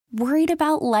Worried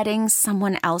about letting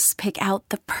someone else pick out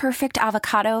the perfect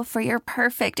avocado for your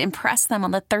perfect impress them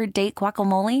on the third date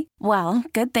guacamole? Well,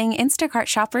 good thing Instacart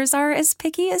shoppers are as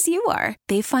picky as you are.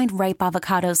 They find ripe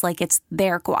avocados like it's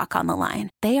their guac on the line.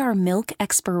 They are milk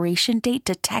expiration date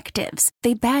detectives.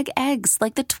 They bag eggs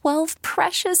like the 12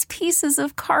 precious pieces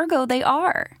of cargo they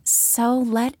are. So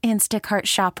let Instacart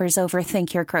shoppers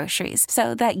overthink your groceries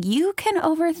so that you can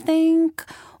overthink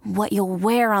what you'll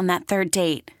wear on that third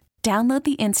date. Download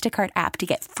the Instacart app to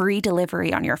get free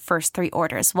delivery on your first 3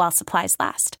 orders while supplies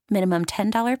last. Minimum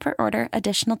 $10 per order.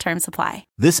 Additional terms apply.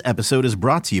 This episode is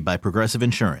brought to you by Progressive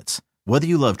Insurance. Whether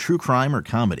you love true crime or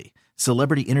comedy,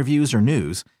 celebrity interviews or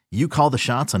news, you call the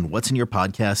shots on what's in your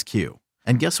podcast queue.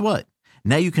 And guess what?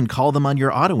 Now you can call them on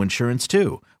your auto insurance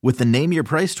too with the Name Your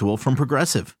Price tool from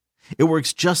Progressive. It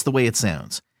works just the way it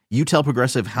sounds. You tell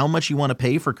Progressive how much you want to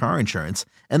pay for car insurance,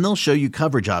 and they'll show you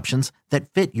coverage options that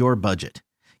fit your budget.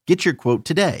 Get your quote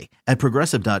today at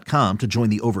Progressive.com to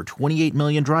join the over 28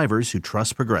 million drivers who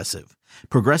trust Progressive.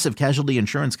 Progressive Casualty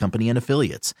Insurance Company and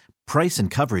Affiliates. Price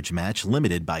and coverage match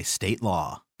limited by state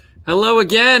law. Hello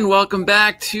again. Welcome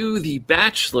back to the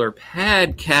Bachelor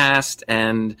podcast,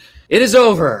 and it is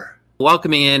over.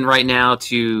 Welcoming in right now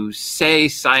to say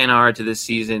sayonara to this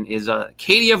season is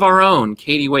Katie of our own.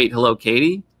 Katie Wait. Hello,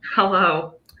 Katie.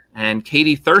 Hello. And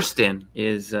Katie Thurston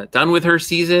is done with her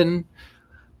season.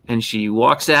 And she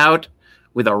walks out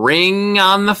with a ring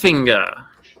on the finger.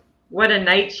 What a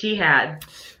night she had.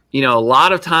 You know, a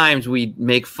lot of times we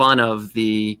make fun of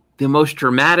the most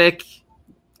dramatic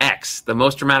X, the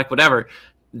most dramatic whatever.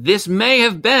 This may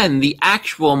have been the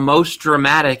actual most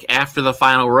dramatic after the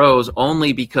final rose,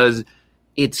 only because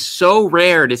it's so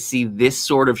rare to see this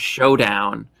sort of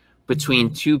showdown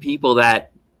between two people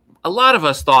that a lot of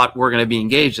us thought were going to be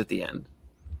engaged at the end.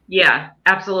 Yeah,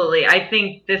 absolutely. I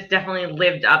think this definitely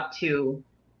lived up to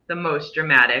the most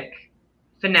dramatic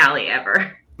finale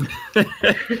ever.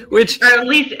 Which, or at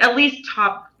least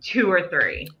top 2 or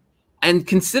 3. And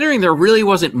considering there really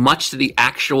wasn't much to the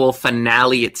actual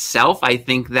finale itself, I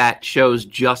think that shows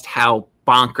just how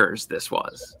bonkers this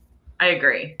was. I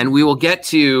agree. And we will get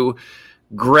to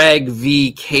Greg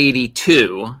v. Katie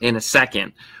 2 in a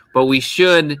second, but we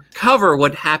should cover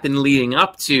what happened leading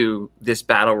up to this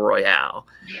battle royale.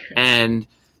 And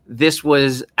this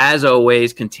was, as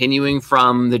always, continuing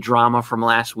from the drama from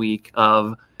last week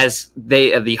of, as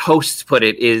the hosts put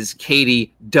it, is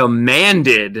Katie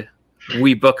demanded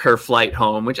we book her flight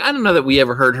home, which I don't know that we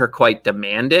ever heard her quite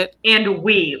demand it. And is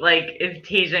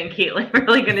Tasia and Caitlin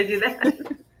really going to do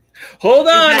that? Hold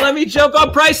on, let me jump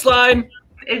on Priceline.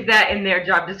 Is that in their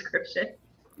job description?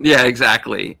 Yeah,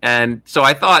 exactly. And so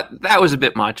I thought that was a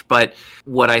bit much, but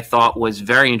what I thought was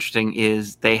very interesting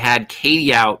is they had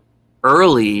Katie out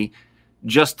early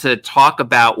just to talk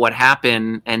about what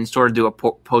happened and sort of do a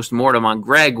post-mortem on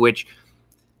Greg, which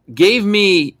gave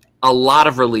me a lot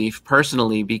of relief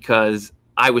personally because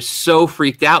I was so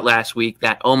freaked out last week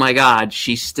that, oh my God,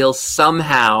 she's still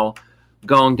somehow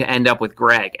going to end up with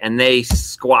Greg. And they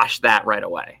squashed that right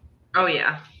away. Oh,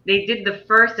 yeah. They did the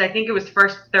first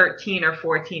 13 or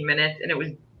 14 minutes, and it was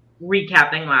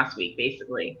recapping last week,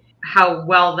 basically. How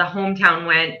well the hometown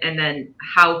went, and then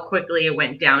how quickly it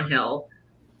went downhill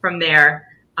from there.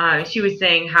 She was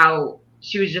saying how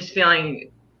she was just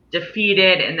feeling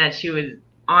defeated and that she was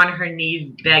on her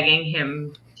knees begging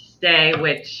him to stay,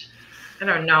 which, I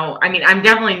don't know. I mean, I'm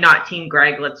definitely not Team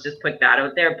Greg. Let's just put that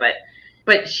out there.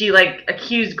 But she,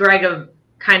 accused Greg of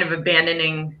kind of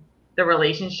abandoning the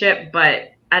relationship, but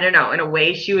I don't know, in a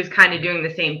way she was kind of doing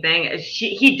the same thing.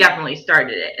 He definitely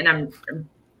started it. And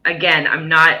I'm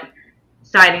not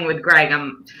siding with Greg.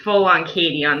 I'm full on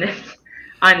Katie on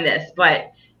this.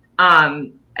 But I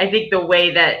think the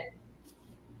way that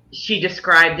she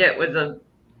described it was a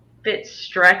bit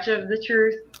stretch of the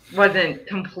truth. Wasn't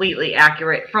completely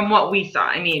accurate from what we saw.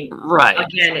 I mean, right.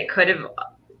 Again,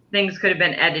 things could have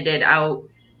been edited out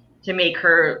to make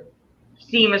her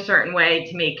seem a certain way,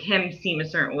 to make him seem a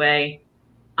certain way.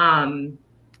 So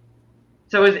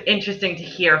it was interesting to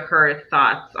hear her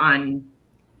thoughts on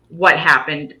what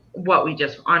happened, what we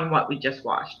just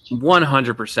watched.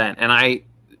 100%. And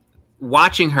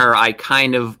watching her, I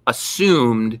kind of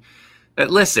assumed that,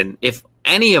 listen, if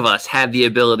any of us had the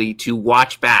ability to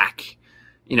watch back,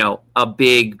 a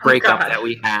big breakup that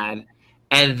we had,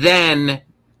 and then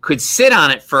could sit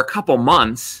on it for a couple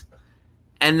months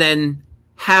and then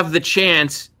have the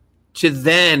chance to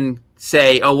then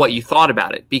say, oh, what you thought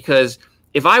about it. Because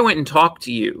if I went and talked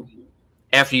to you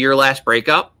after your last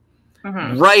breakup,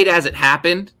 right as it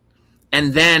happened,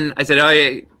 and then I said, oh,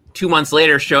 yeah, 2 months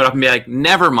later showed up and be like,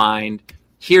 never mind,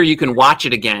 here you can watch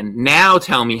it again. Now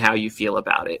tell me how you feel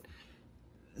about it.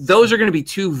 those are going to be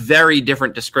two very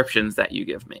different descriptions that you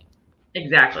give me.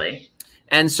 Exactly.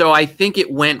 And so I think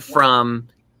it went from,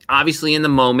 obviously in the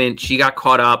moment, she got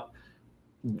caught up,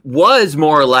 was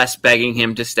more or less begging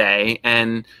him to stay,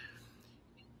 and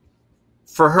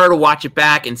for her to watch it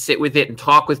back and sit with it and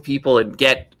talk with people and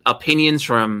get opinions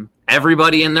from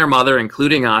everybody and their mother,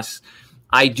 including us,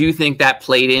 I do think that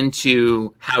played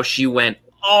into how she went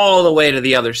all the way to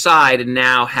the other side and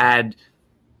now had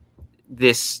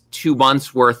this 2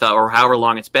 months worth of, or however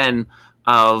long it's been,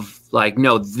 of like,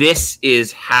 no, this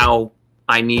is how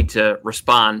I need to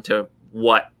respond to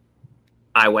what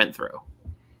I went through.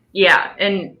 Yeah,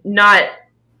 and not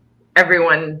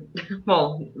everyone,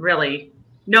 well, really,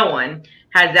 no one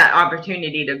has that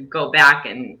opportunity to go back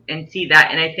and see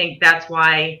that. And I think that's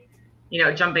why,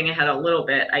 jumping ahead a little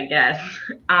bit, I guess,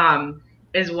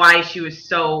 is why she was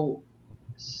so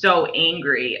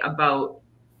angry about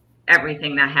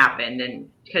everything that happened. And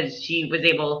because she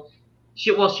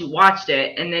watched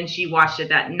it, and then she watched it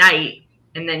that night,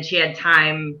 and then she had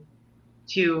time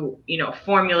to,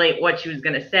 formulate what she was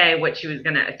going to say, what she was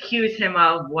going to accuse him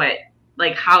of,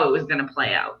 how it was going to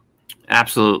play out.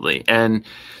 Absolutely. And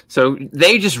so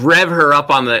they just rev her up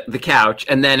on the couch,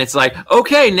 and then it's like,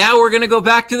 okay, now we're going to go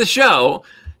back to the show.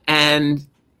 And,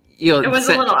 it was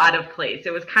a little out of place.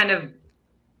 It was kind of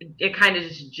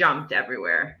just jumped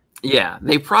everywhere. Yeah,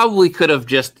 they probably could have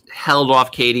just held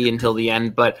off Katie until the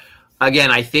end. But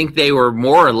again, I think they were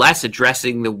more or less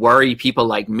addressing the worry people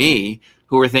like me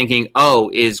who were thinking, oh,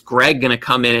 is Greg going to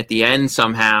come in at the end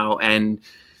somehow and,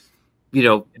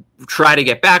 try to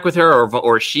get back with her,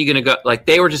 or is she going to go? Like,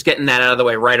 they were just getting that out of the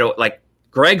way right away. Like,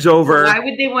 Greg's over. Why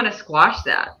would they want to squash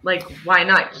that? Like, why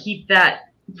not keep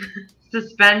that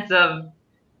suspense of,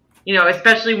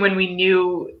 especially when we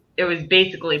knew it was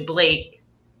basically Blake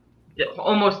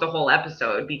almost the whole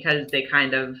episode, because they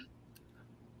kind of,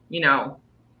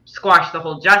 squashed the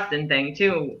whole Justin thing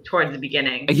too towards the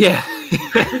beginning. Yeah.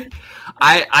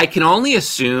 I can only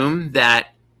assume that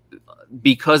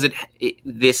because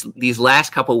these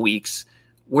last couple weeks,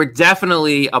 we're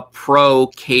definitely a pro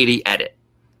Katie edit.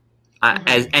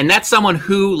 And that's someone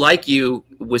who, like you,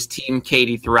 was team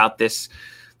Katie throughout this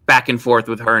back and forth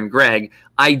with her and Greg.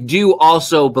 I do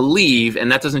also believe,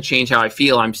 and that doesn't change how I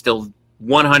feel, I'm still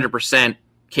 100%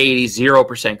 Katie,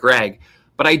 0% Greg.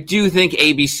 But I do think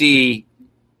ABC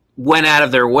went out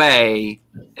of their way,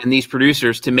 and these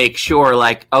producers, to make sure,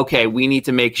 like, okay, we need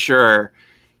to make sure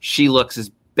she looks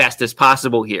as best as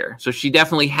possible here. So she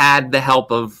definitely had the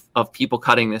help of people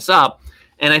cutting this up.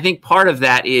 And I think part of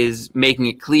that is making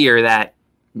it clear that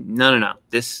no.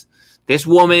 This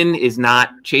woman is not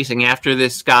chasing after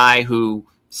this guy who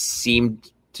seemed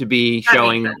to be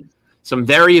showing some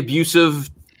very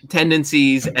abusive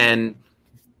tendencies, and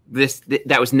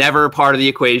that was never part of the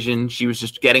equation. She was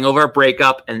just getting over a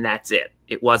breakup, and that's it.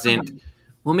 It wasn't,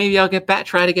 well, maybe I'll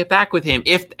try to get back with him.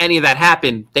 If any of that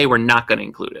happened, they were not going to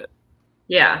include it.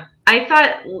 Yeah. I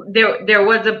thought there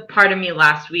was a part of me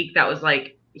last week that was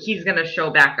like, he's going to show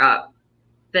back up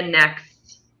the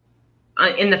next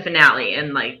in the finale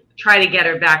and like try to get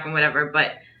her back and whatever.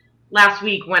 But last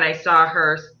week when I saw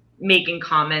her making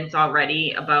comments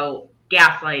already about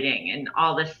gaslighting and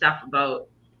all this stuff about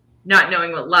not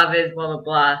knowing what love is, blah, blah,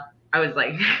 blah, I was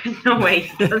like, there's no way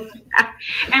he does that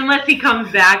unless he comes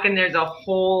back and there's a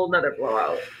whole nother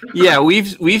blowout. Yeah,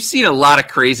 we've seen a lot of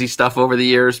crazy stuff over the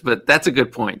years, but that's a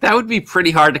good point. That would be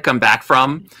pretty hard to come back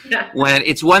from. Yeah. When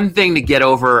it's one thing to get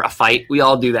over a fight, we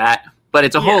all do that, but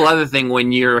it's a whole other thing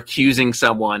when you're accusing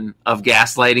someone of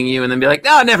gaslighting you and then be like,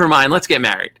 oh, never mind, let's get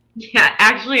married. Yeah,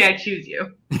 actually, I choose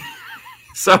you.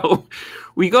 So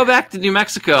we go back to New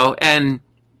Mexico, and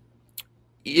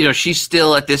she's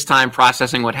still at this time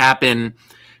processing what happened,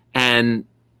 and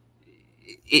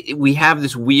we have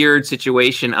this weird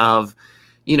situation of,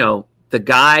 the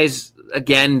guys,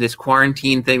 again, this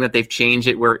quarantine thing that they've changed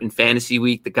it, where in fantasy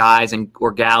week, the guys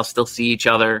or gals still see each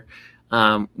other,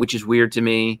 which is weird to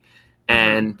me.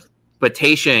 But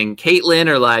Tayshia and Caitlin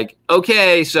are like,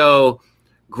 okay, so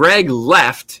Greg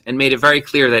left and made it very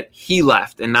clear that he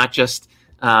left and not just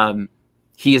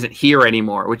he isn't here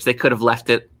anymore, which they could have left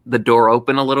the door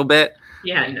open a little bit.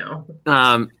 Yeah, I know.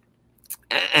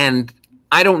 And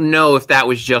I don't know if it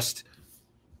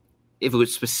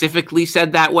was specifically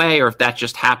said that way or if that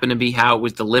just happened to be how it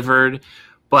was delivered.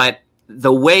 But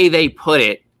the way they put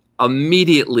it,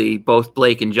 immediately both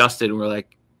Blake and Justin were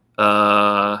like,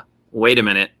 wait a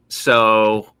minute.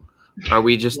 So are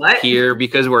we just here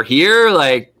because we're here?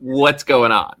 Like, what's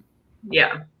going on?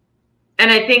 Yeah.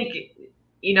 And I think,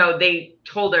 they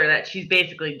told her that she's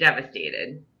basically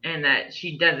devastated and that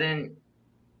she doesn't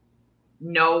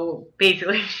know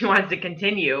basically if she wants to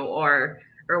continue or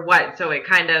or what. So it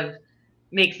kind of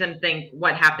makes them think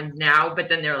what happens now. But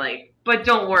then they're like, but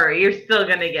don't worry, you're still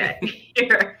going to get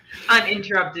your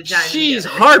uninterrupted time. She's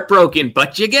heartbroken,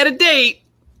 but you get a date.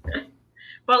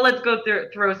 But let's go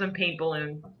throw some paint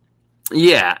balloons.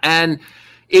 Yeah, and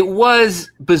it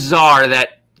was bizarre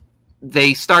that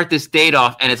they start this date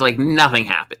off and it's like nothing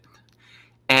happened.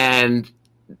 And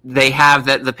they have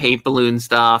the paint balloon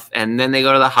stuff, and then they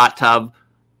go to the hot tub,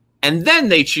 and then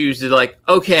they choose to like,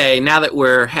 okay, now that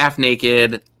we're half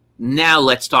naked, now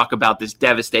let's talk about this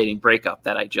devastating breakup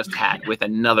that I just had with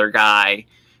another guy.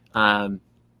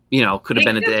 Could have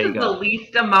been a day ago. This is the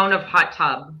least amount of hot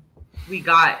tub we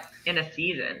got in a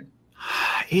season.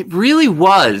 It really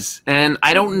was. And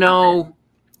I don't know.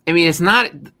 I mean, it's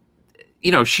not,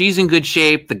 she's in good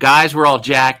shape. The guys were all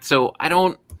jacked. So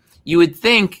you would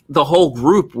think the whole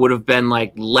group would have been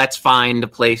like, let's find a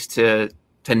place to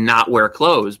not wear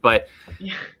clothes. But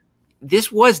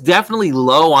this was definitely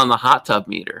low on the hot tub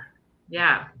meter.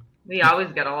 Yeah. We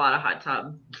always get a lot of hot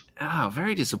tub. Oh,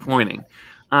 very disappointing.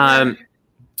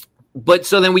 But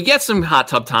so then we get some hot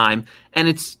tub time,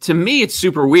 and to me, it's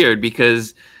super weird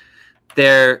because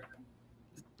they're,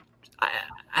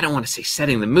 I don't want to say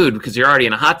setting the mood because you're already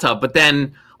in a hot tub, but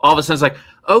then all of a sudden it's like,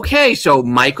 okay, so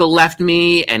Michael left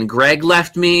me and Greg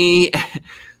left me.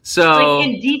 So like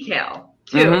in detail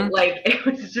too. Mm-hmm. Like it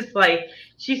was just like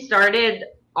she started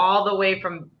all the way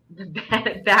from the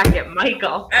back at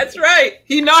Michael. That's right.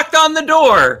 He knocked on the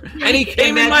door and he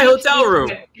came in my hotel room.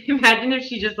 Imagine if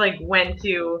she just like went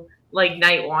to like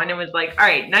night one and was like, all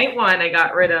right, night one I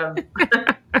got rid of.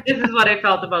 This is what I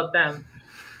felt about them.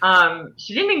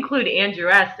 She didn't include Andrew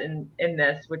S. in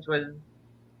this, which was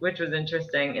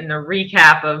interesting in the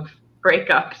recap of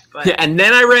breakups. But yeah, and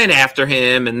then I ran after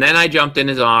him, and then I jumped in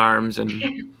his arms,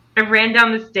 and I ran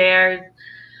down the stairs.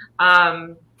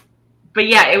 But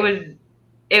yeah,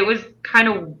 it was kind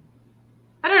of,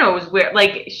 I don't know, it was weird.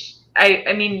 Like,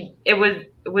 I mean, it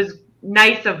was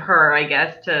nice of her, I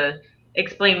guess, to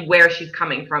explain where she's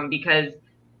coming from, because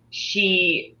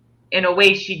she, in a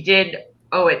way, she did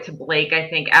owe it to Blake, I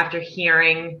think, after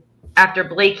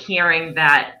Blake hearing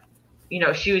that,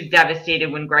 she was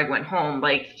devastated when Greg went home.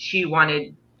 Like, she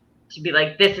wanted to be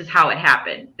like, this is how it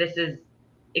happened. This is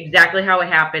exactly how it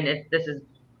happened.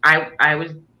 I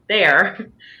was there,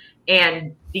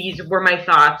 and these were my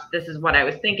thoughts. This is what I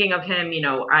was thinking of him.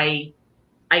 I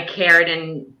cared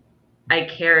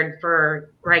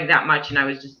for Greg that much, and I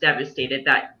was just devastated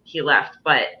that he left.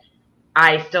 But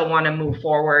I still want to move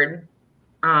forward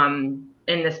in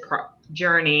this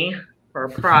journey or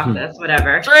process,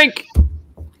 whatever. Drink.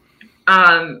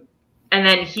 And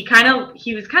then he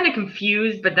was kind of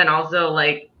confused, but then also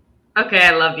like, okay,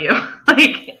 I love you.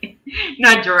 Like,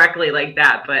 not directly like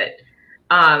that, but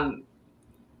I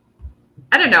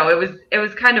don't know. It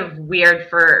was kind of weird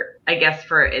for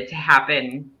it to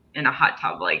happen in a hot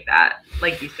tub like that,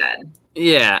 like you said.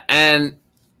 Yeah, and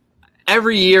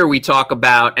every year we talk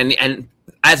about, and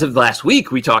as of last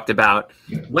week we talked about,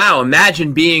 wow,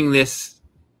 imagine being this,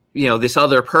 this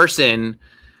other person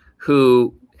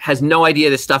who has no idea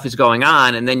this stuff is going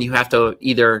on, and then you have to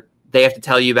they have to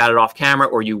tell you about it off camera,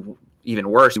 or you, even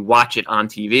worse, you watch it on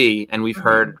TV. And we've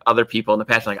heard other people in the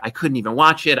past like, I couldn't even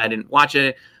watch it. I didn't watch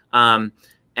it.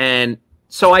 And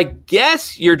so I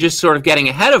guess you're just sort of getting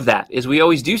ahead of that, is we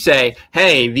always do say,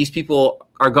 hey, these people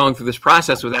are going through this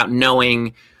process without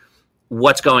knowing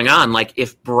what's going on. Like,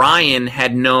 if Brian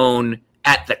had known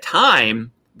at the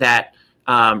time that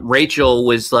Rachel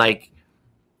was like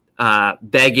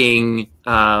begging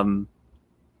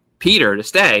Peter to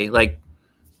stay, like,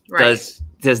 right,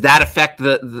 does that affect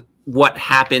the what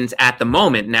happens at the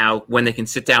moment now when they can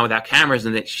sit down without cameras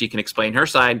and that she can explain her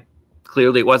side?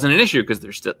 Clearly it wasn't an issue because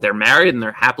they're married and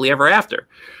they're happily ever after.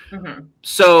 Mm-hmm.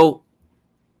 So,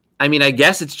 I mean, I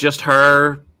guess it's just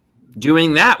her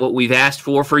doing that. What we've asked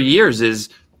for years is,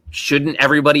 shouldn't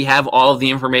everybody have all of the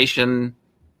information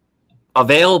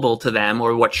available to them,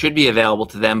 or what should be available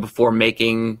to them, before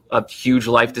making a huge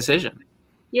life decision?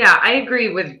 Yeah, I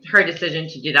agree with her decision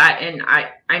to do that. And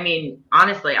I mean,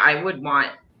 honestly, I would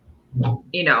want,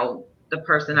 the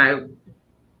person I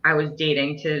was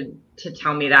dating to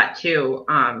tell me that too.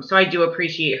 So I do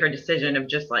appreciate her decision of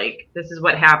just like, this is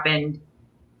what happened.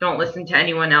 Don't listen to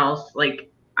anyone else. Like,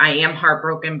 I am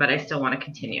heartbroken, but I still want to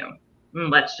continue.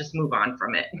 Let's just move on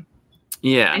from it.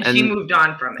 Yeah. And she moved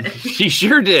on from it. She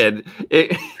sure did.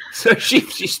 So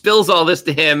she spills all this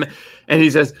to him, and he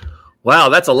says, wow,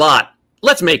 that's a lot.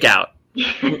 Let's make out.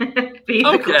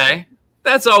 Okay.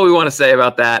 That's all we want to say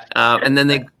about that. And then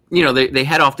they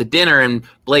head off to dinner, and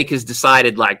Blake has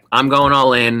decided, like, I'm going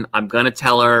all in. I'm going to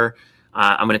tell her.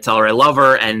 I love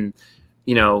her. And,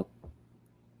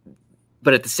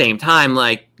 but at the same time,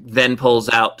 like, then pulls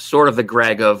out sort of the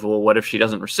Greg of, well, what if she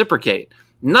doesn't reciprocate?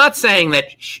 Not saying that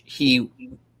he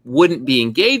wouldn't be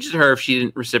engaged to her if she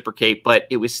didn't reciprocate, but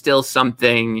it was still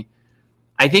something.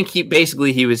 I think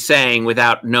he was saying,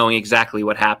 without knowing exactly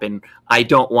what happened, I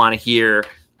don't want to hear,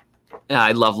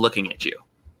 I love looking at you.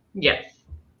 Yes.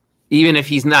 Even if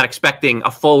he's not expecting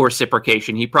a full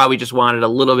reciprocation, he probably just wanted a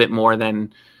little bit more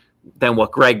than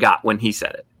what Greg got when he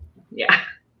said it. Yeah.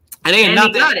 And again,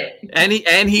 he got it.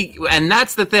 And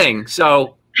that's the thing.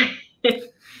 So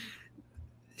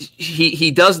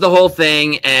he does the whole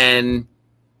thing, and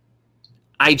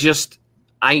I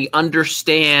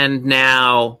understand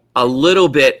now a little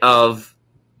bit of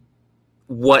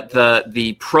what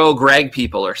the pro Greg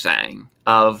people are saying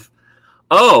of,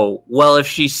 oh, well, if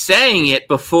she's saying it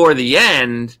before the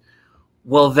end,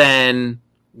 well, then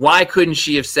why couldn't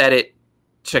she have said it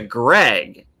to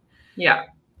Greg? Yeah.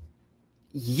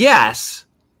 Yes,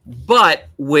 but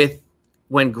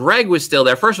when Greg was still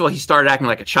there, first of all, he started acting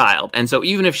like a child. And so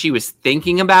even if she was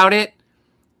thinking about it,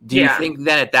 do you think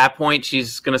that at that point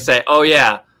she's going to say, oh,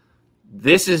 yeah,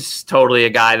 this is totally a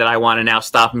guy that I want to now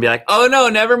stop and be like, oh, no,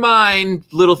 never mind,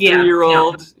 little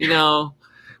 3-year-old,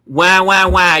 wah, wah,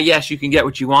 wah, yes, you can get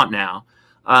what you want now.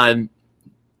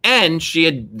 And she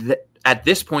had, at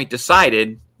this point,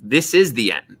 decided this is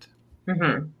the end,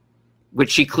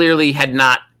 which she clearly had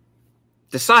not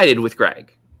decided with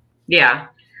Greg. Yeah.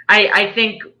 I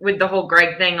think with the whole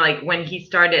Greg thing, like when he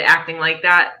started acting like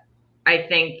that, I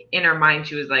think in her mind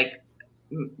she was like,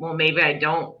 well, maybe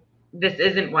this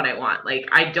isn't what I want. Like,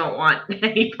 I don't want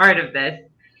any part of this.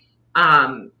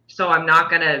 So I'm not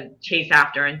going to chase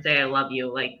after and say I love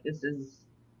you. Like, this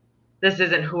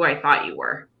isn't who I thought you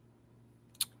were.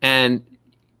 And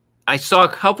I saw a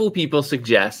couple people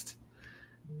suggest,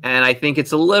 and I think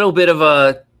it's a little bit of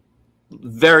a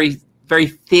very, very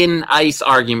thin ice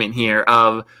argument here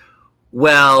of,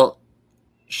 well,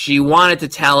 she wanted to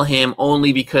tell him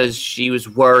only because she was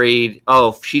worried, oh,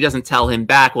 if she doesn't tell him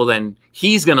back, well, then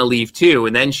he's going to leave too.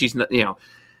 And then she's not,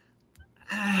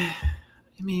 I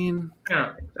mean, I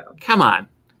don't think so. Come on.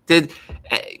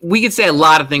 We could say a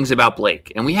lot of things about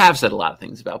Blake, and we have said a lot of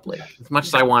things about Blake. As much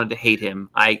as I wanted to hate him,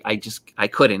 I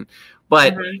couldn't.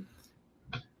 But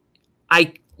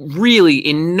I really,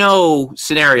 in no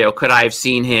scenario could I have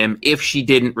seen him, if she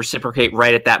didn't reciprocate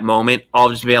right at that moment, all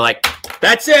just be like,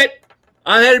 that's it.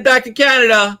 I'm headed back to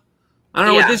Canada. I don't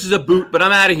know what this is about, but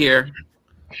I'm out of here.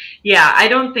 Yeah, I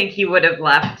don't think he would have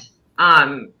left.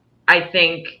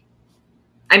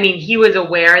 He was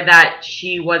aware that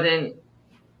she wasn't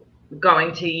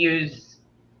going to use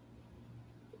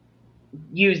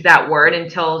that word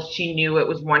until she knew it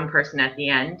was one person at the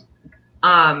end.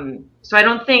 So I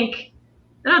don't think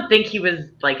he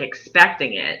was like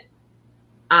expecting it.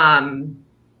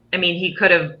 He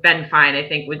could have been fine, I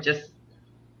think, with just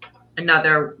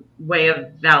another way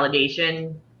of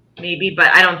validation, maybe. But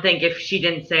I don't think if she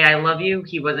didn't say I love you,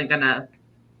 he wasn't gonna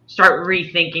start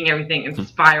rethinking everything and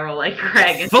spiral like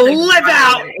Greg. Flip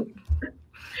out!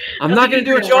 I'm not going to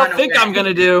do what y'all think I'm going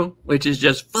to do, which is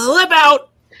just flip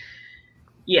out.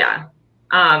 Yeah.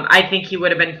 I think he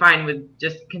would have been fine with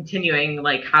just continuing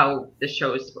like how the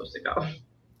show is supposed to go.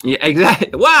 Yeah, exactly.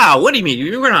 Wow. What do you mean?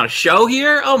 You're on a show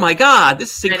here? Oh my God.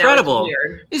 This is incredible.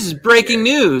 This is breaking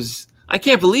news. I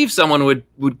can't believe someone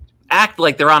would act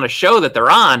like they're on a show that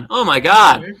they're on. Oh my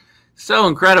God. So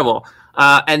incredible.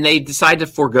 And they decide to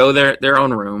forego their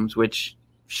own rooms, which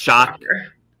shocked.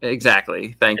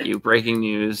 Exactly. Thank you. Breaking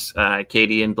news.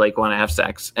 Katie and Blake want to have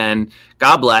sex, and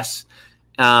God bless.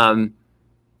 And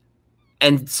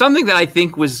something that I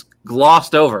think was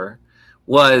glossed over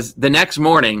was the next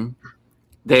morning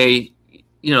they're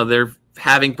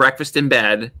having breakfast in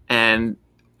bed, and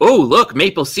oh, look,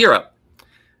 maple syrup.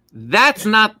 That's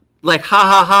not like ha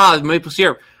ha ha maple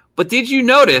syrup. But did you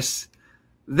notice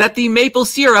that the maple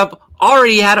syrup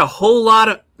already had a whole lot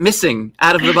of missing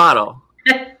out of the bottle?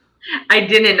 I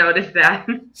didn't notice that.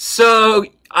 So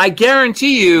I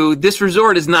guarantee you this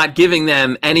resort is not giving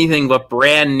them anything but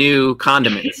brand new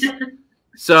condiments.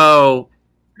 So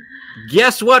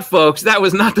guess what, folks? That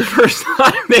was not the first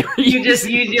time they were You just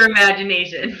use your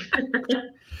imagination.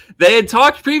 They had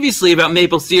talked previously about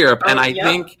maple syrup, and I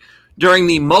think during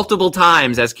the multiple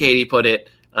times, as Katie put it,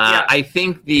 I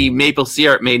think the maple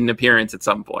syrup made an appearance at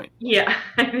some point. Yeah,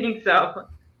 I think so.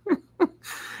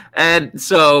 And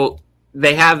so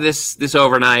they have this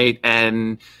overnight,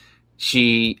 and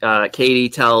Katie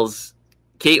tells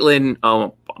Caitlin,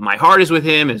 "Oh, my heart is with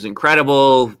him. It's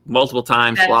incredible. Multiple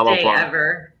times, blah blah blah.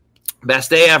 Best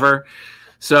day ever."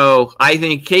 So I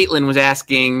think Caitlin was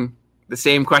asking the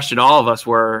same question all of us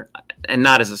were. and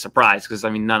not as a surprise, because, I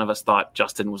mean, none of us thought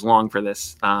Justin was long for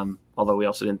this, although we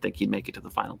also didn't think he'd make it to the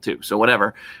final two. So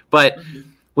whatever. But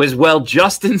was, well,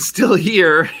 Justin's still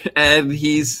here, and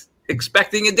he's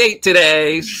expecting a date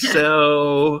today,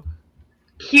 so...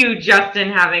 Cue Justin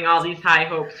having all these high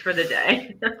hopes for the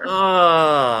day. It's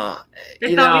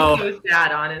always so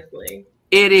sad, honestly.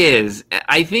 It is.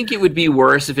 I think it would be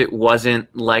worse if it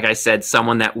wasn't, like I said,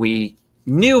 someone that we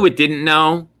knew but didn't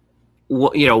know,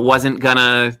 wasn't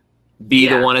gonna be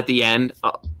the one at the end.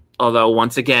 Although,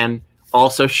 once again,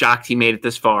 also shocked he made it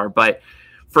this far. But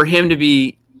for him to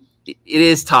be, it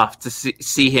is tough to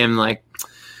see him like,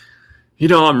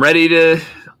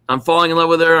 I'm falling in love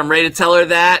with her. I'm ready to tell her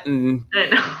that, and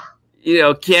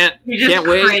can't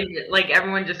wait. Cringe. Like,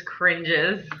 everyone just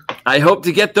cringes. I hope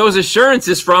to get those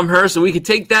assurances from her so we can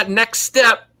take that next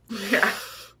step. Yeah.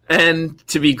 And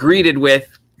to be greeted with,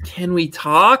 "Can we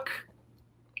talk?"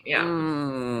 Yeah.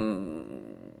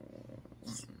 And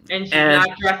she's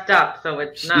not dressed up, so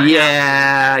it's not.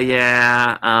 Yeah.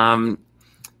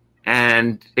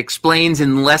 And explains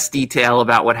in less detail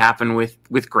about what happened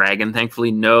with Greg, and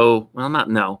thankfully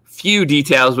few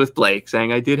details with Blake,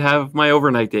 saying I did have my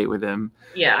overnight date with him.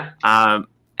 Yeah.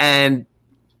 And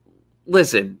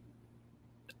listen,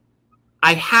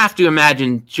 I have to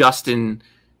imagine Justin,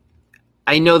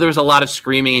 I know there was a lot of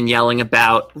screaming and yelling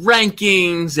about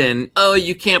rankings and,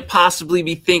 you can't possibly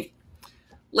be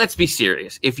let's be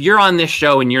serious. If you're on this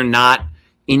show and you're not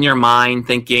in your mind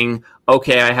thinking,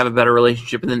 okay, I have a better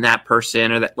relationship than that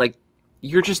person, or that, like,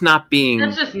 you're just not being...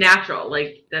 That's just natural.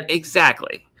 Like, that's...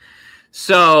 Exactly.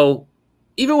 So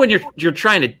even when you're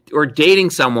trying to, or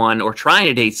dating someone, or trying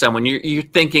to date someone, you're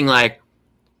thinking like,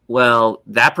 well,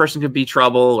 that person could be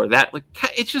trouble, or that, like,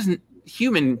 it's just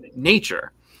human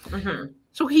nature. Mm-hmm.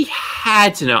 So he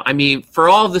had to know. I mean, for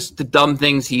all the dumb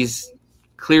things he's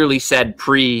clearly said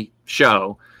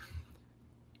pre-show,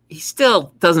 he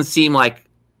still doesn't seem like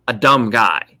a dumb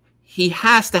guy. He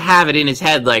has to have it in his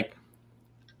head, like,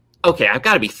 okay, I've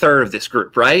got to be third of this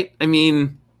group, right? I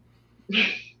mean...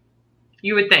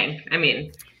 You would think. I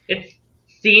mean, it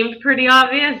seemed pretty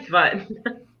obvious, but...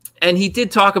 And he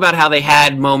did talk about how they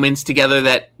had moments together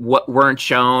that weren't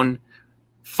shown.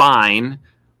 Fine.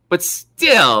 But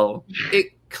still,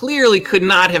 it clearly could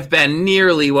not have been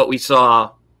nearly what we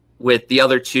saw with the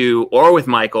other two, or with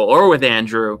Michael, or with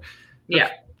Andrew. Yeah.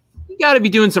 You got to be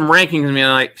doing some rankings. I mean,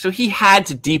 like, so he had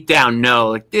to deep down know,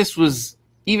 like, this was,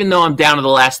 even though I'm down to the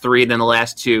last three, then the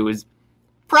last two is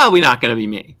probably not going to be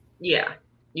me. Yeah,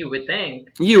 you would think.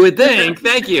 You would think.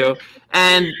 Thank you.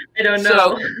 And I don't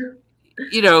know.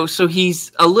 So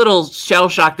he's a little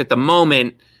shell-shocked at the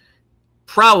moment,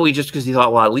 probably just because he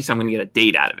thought, well, at least I'm going to get a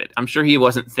date out of it. I'm sure he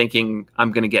wasn't thinking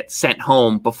I'm going to get sent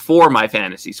home before my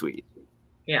fantasy suite.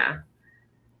 Yeah.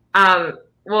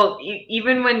 Well,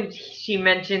 even when she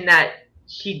mentioned that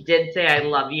she did say "I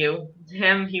love you" to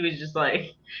him, he was just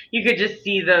like, you could just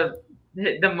see the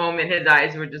moment his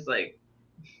eyes were just like,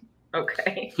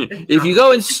 okay. If you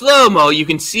go in slow-mo, you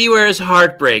can see where his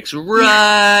heart breaks,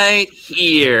 right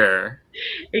here.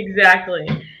 Exactly.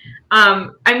 I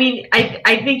mean,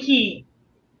 I think he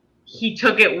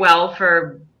took it well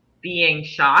for being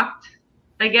shocked,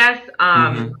 I guess.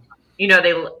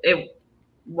 It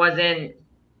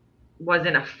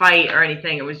wasn't a fight or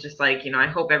anything. It was just like, I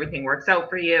hope everything works out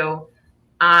for you.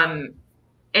 And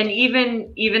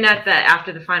even at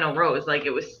after the final rose, like,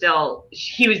 it was still,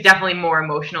 he was definitely more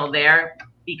emotional there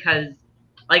because,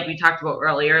 like we talked about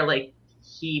earlier, like,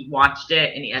 he watched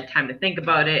it and he had time to think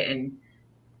about it and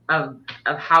of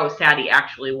how sad he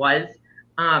actually was.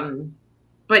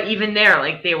 But even there,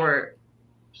 like, they were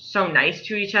so nice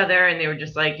to each other and they were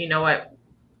just like, you know what,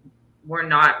 we're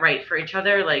not right for each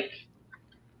other. Like,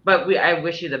 but I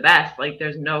wish you the best. Like,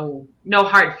 there's no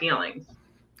hard feelings.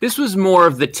 This was more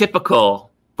of the typical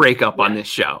breakup on this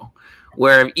show,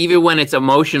 where even when it's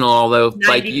emotional, although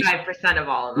 95% of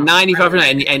all of them,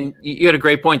 95%, and you had a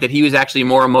great point that he was actually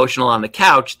more emotional on the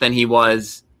couch than he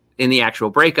was in the actual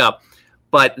breakup.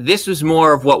 But this was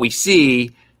more of what we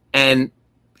see, and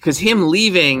because him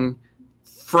leaving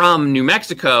from New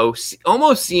Mexico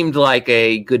almost seemed like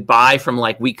a goodbye from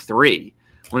like week 3.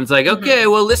 When it's like, okay,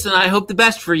 well, listen, I hope the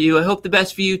best for you. I hope the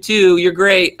best for you, too. You're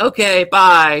great. Okay,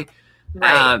 bye.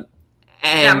 Right.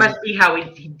 And that must be how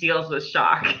he deals with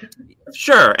shock.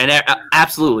 Sure, and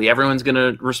absolutely. Everyone's going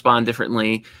to respond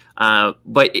differently.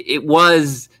 But it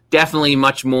was definitely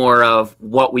much more of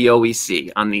what we always see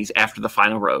on these after the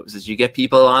final rose, is you get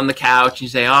people on the couch and you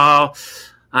say, oh,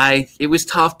 it was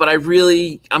tough, but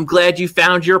I'm glad you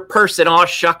found your person. Oh,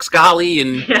 shucks, golly,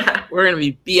 and we're going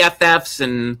to be BFFs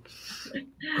and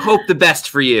hope the best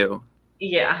for you.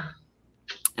 Yeah.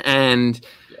 And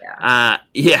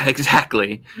Yeah,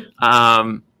 exactly.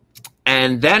 And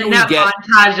then and that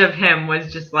montage of him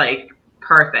was just like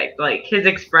perfect. Like his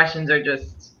expressions are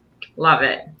just love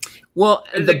it. Well,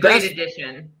 it was a great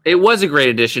addition. It was a great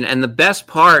addition, and the best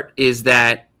part is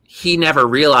that he never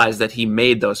realized that he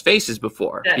made those faces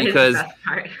before, because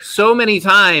so many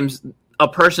times a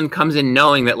person comes in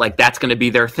knowing that like that's going to be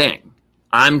their thing.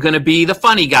 I'm going to be the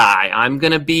funny guy. I'm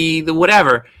going to be the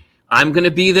whatever. I'm going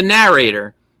to be the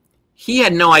narrator. He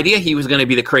had no idea he was going to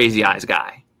be the crazy eyes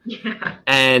guy. Yeah.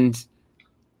 And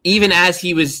even as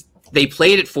they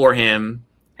played it for him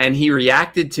and he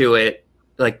reacted to it,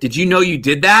 like, did you know you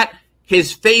did that?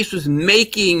 His face was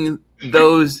making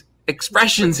those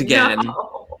expressions again.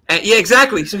 No. Yeah,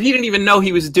 exactly. So he didn't even know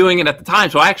he was doing it at the time.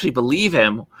 So I actually believe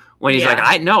him when he's like,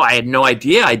 I had no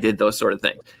idea I did those sort of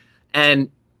things. And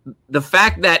the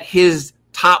fact that his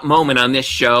top moment on this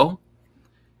show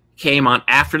came on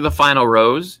after the final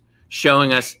rose,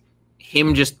 showing us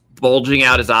him just bulging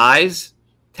out his eyes,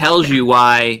 tells you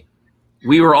why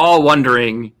we were all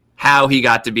wondering how he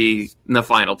got to be in the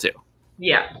final two.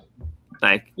 Yeah.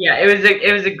 Like, yeah,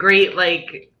 it was a great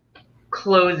like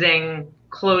closure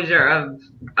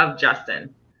of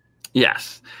Justin.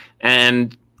 Yes.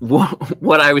 And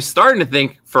what I was starting to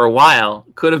think for a while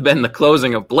could have been the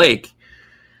closing of Blake.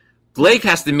 Blake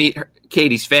has to meet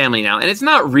Katie's family now, and it's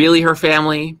not really her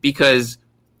family because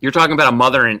you're talking about a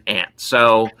mother and aunt.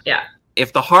 So yeah,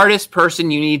 if the hardest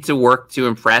person you need to work to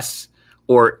impress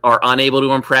or are unable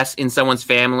to impress in someone's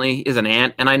family is an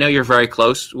aunt, and I know you're very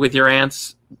close with your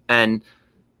aunts,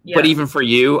 but even for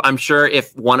you, I'm sure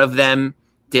if one of them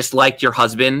disliked your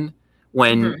husband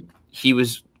when he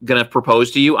was going to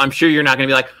propose to you, I'm sure you're not going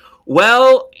to be like,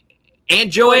 well,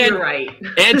 Aunt Joanne, you're right.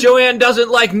 Aunt Joanne doesn't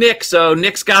like Nick, so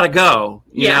Nick's got to go,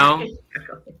 you know?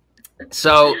 Exactly.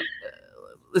 So,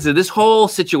 listen, this whole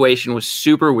situation was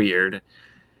super weird.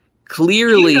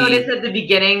 Clearly, you notice at the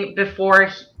beginning, before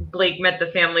Blake met the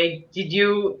family, did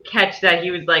you catch that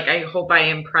he was like, I hope I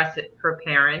impress her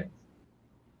parents?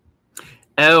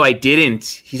 Oh, I didn't.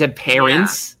 He said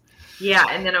parents? Yeah,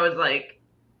 and then I was like,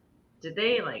 did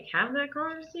they like have that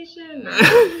conversation?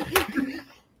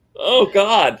 Oh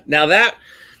God! Now that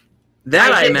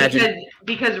I imagine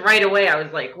because right away I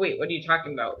was like, wait, what are you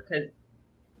talking about? Because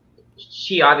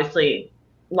she obviously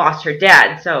lost her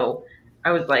dad, so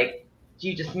I was like, do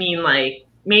you just mean like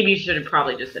maybe you should have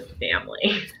probably just said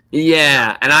family?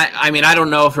 Yeah, and I mean I don't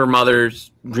know if her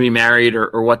mother's remarried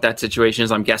or what that situation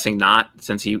is. I'm guessing not,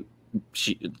 since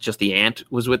she just the aunt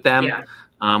was with them,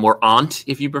 or aunt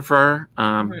if you prefer.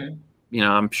 You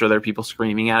know, I'm sure there are people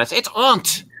screaming at us. It's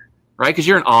aunt. Right, because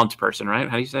you're an aunt person, right?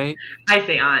 How do you say it? I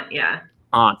say aunt, yeah.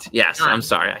 Aunt, yes. Aunt. I'm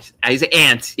sorry. I say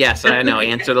aunt. Yes, I know.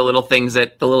 Ants are the little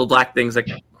black things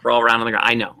that crawl around on the ground.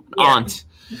 I know. Yeah. Aunt.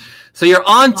 So your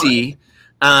auntie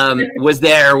was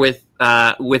there with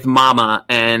Mama,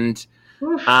 and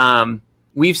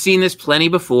we've seen this plenty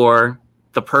before.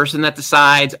 The person that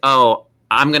decides, oh,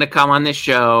 I'm going to come on this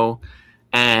show,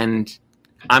 and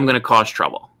I'm going to cause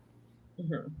trouble.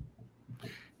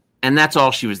 And that's all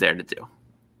she was there to do.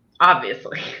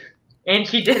 Obviously. And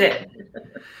she did it.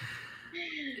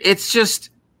 It's just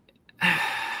I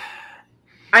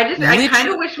kind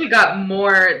of wish we got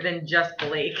more than just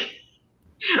Blake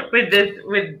with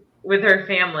her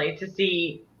family, to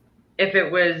see if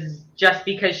it was just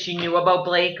because she knew about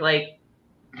Blake like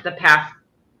the past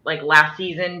like last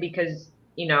season, because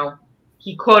you know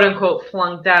he quote unquote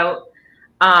flunked out,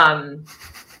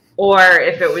 or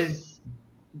if it was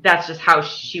that's just how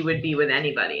she would be with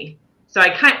anybody. So I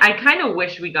kind of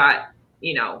wish we got,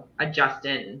 you know, a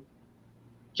Justin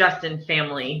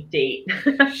family date.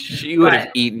 She would have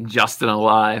eaten Justin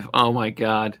alive. Oh my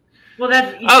God. Well,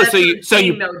 that's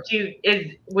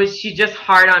was she just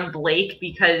hard on Blake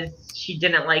because she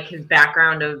didn't like his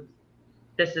background of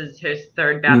this is his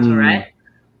third Bachelorette,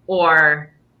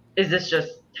 or is this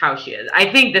just how she is? I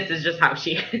think this is just how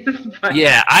she is. But.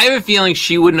 Yeah, I have a feeling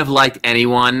she wouldn't have liked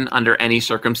anyone under any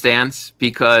circumstance,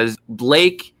 because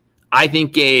Blake, I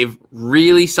think, gave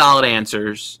really solid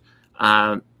answers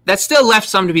that still left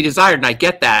some to be desired, and I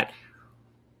get that.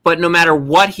 But no matter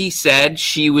what he said,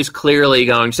 she was clearly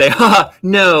going to say,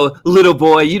 no, little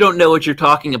boy, you don't know what you're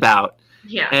talking about.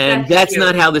 Yeah, and that's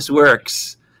not how this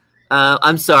works.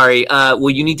 I'm sorry. Well,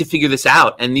 you need to figure this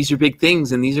out, and these are big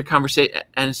things, and these are conversations.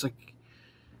 And it's like,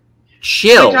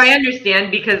 chill. Which I understand,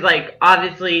 because, like,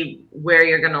 obviously where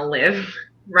you're going to live,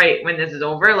 right, when this is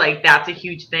over, like, that's a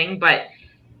huge thing, but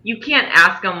you can't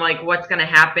ask them like what's going to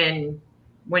happen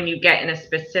when you get in a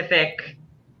specific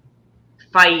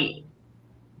fight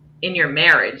in your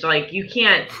marriage. Like you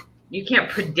can't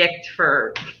predict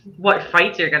for what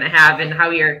fights you're going to have and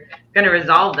how you're going to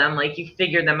resolve them. Like, you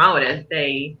figure them out as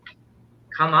they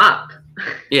come up.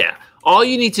 Yeah. All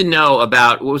you need to know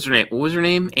about, what was her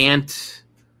name? Aunt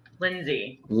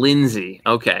Lindsay.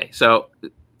 Okay. So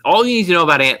all you need to know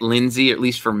about Aunt Lindsay, at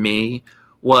least for me,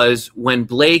 was when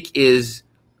Blake is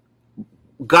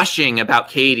gushing about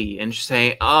Katie and just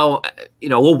saying, oh,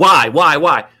 well, why?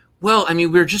 Well, I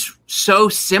mean, we're just so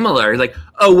similar. Like,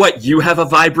 oh, what, you have a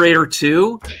vibrator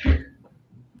too?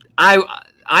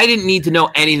 I didn't need to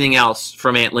know anything else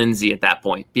from Aunt Lindsay at that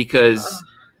point, because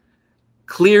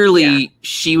clearly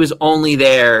she was only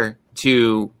there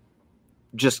to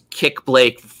just kick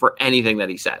Blake for anything that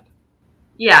he said.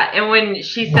 Yeah, and when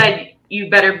she said, you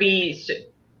better be,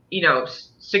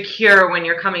 secure when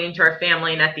you're coming into our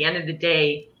family, and at the end of the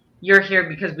day, you're here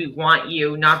because we want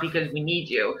you, not because we need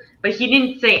you. But he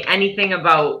didn't say anything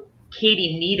about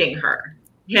Katie needing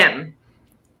him.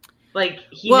 Like,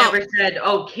 he never said,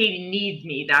 oh, Katie needs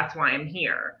me, that's why I'm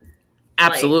here.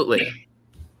 Absolutely. Like,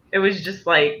 it was just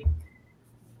like,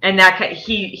 and that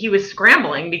he was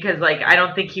scrambling because, like, I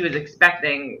don't think he was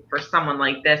expecting for someone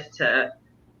like this to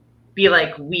be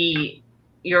like,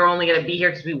 you're only going to be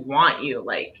here because we want you.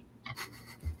 Like,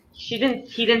 he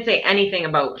didn't say anything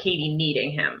about Katie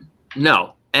needing him.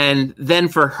 No. And then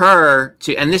for her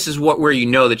to, and this is where you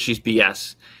know that she's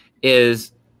BS,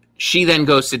 is she then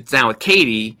goes sits down with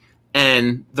Katie,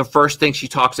 and the first thing she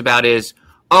talks about is,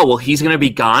 oh, well, he's going to be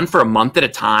gone for a month at a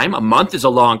time. A month is a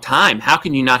long time. How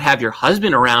can you not have your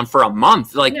husband around for a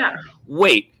month? Like,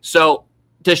 wait, so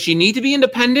does she need to be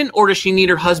independent, or does she need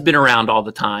her husband around all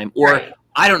the time? Or, right.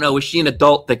 I don't know, is she an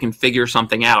adult that can figure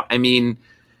something out? I mean,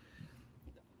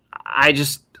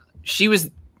 she was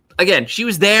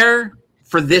there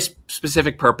for this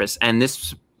specific purpose and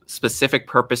this specific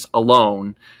purpose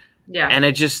alone. Yeah. And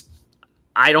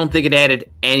I don't think it added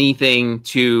anything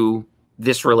to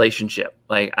this relationship.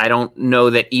 Like, I don't know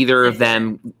that either of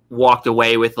them walked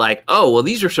away with like, oh, well,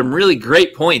 these are some really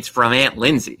great points from Aunt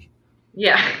Lindsay.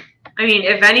 Yeah. I mean,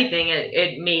 if anything,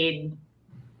 it made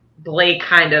Blake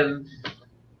kind of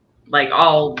like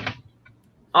all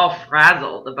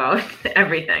frazzled about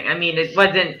everything. I mean, it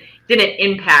didn't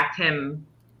impact him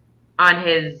on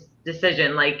his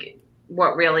decision. Like,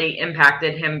 what really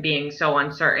impacted him being so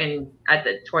uncertain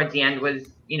towards the end was,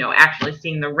 actually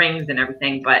seeing the rings and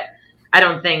everything. But I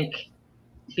don't think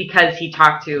because he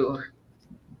talked to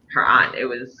her aunt, it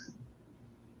was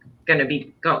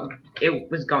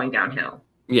going downhill.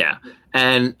 Yeah.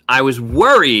 And I was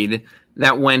worried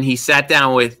that when he sat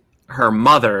down with her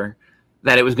mother,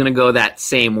 that it was going to go that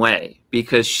same way,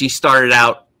 because she started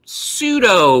out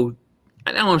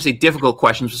I don't want to say difficult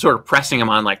questions, but sort of pressing him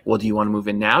on like, well, do you want to move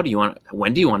in now?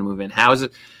 When do you want to move in? How is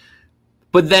it?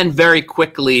 But then very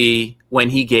quickly, when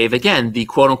he gave, again, the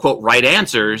quote unquote right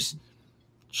answers,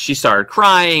 she started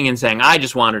crying and saying, I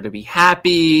just want her to be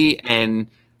happy, and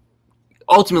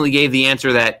ultimately gave the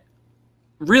answer that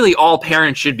really all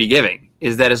parents should be giving,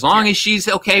 is that as long as she's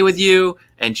okay with you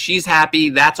and she's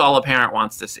happy, that's all a parent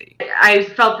wants to see. I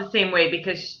felt the same way,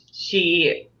 because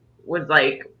she was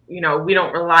like, we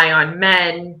don't rely on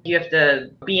men. You have to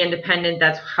be independent.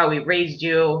 That's how we raised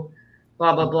you,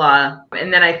 blah, blah, blah.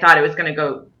 And then I thought it was going to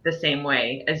go the same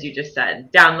way, as you just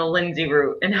said, down the Lindsay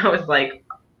route. And I was like,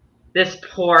 this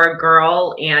poor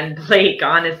girl and Blake,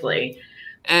 honestly.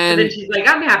 And then she's like,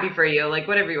 I'm happy for you. Like,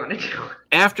 whatever you want to do.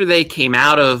 After they came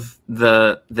out of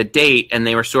the date and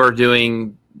they were sort of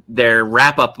doing their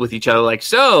wrap up with each other, like,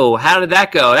 so how did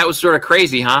that go? That was sort of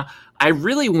crazy, huh? I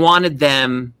really wanted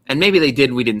them, and maybe they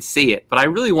did, we didn't see it, but I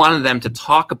really wanted them to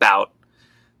talk about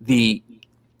the,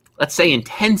 let's say,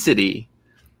 intensity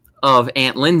of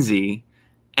Aunt Lindsay.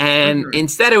 And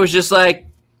instead it was just like,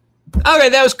 okay,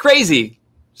 that was crazy.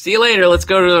 See you later. Let's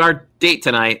go to our date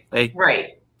tonight. Like,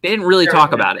 right. They didn't really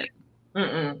talk about it.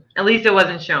 At least it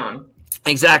wasn't shown.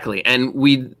 Exactly. And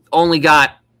we only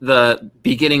got the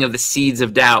beginning of the seeds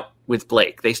of doubt with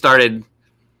Blake.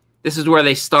 This is where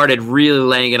they started really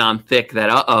laying it on thick that,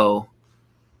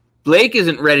 Blake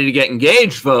isn't ready to get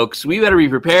engaged, folks. We better be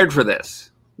prepared for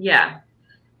this. Yeah.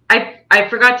 I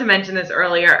forgot to mention this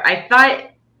earlier. I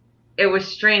thought it was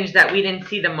strange that we didn't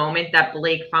see the moment that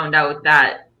Blake found out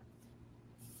that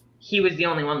he was the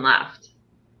only one left.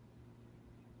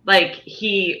 Like,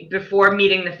 before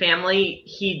meeting the family,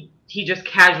 he just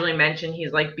casually mentioned,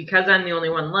 he's like, because I'm the only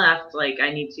one left, like,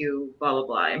 I need to blah, blah,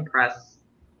 blah, impress.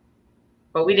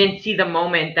 But we didn't see the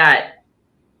moment that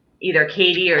either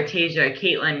Katie or Tasia or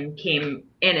Caitlin came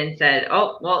in and said,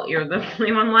 oh, well, you're the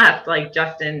only one left. Like,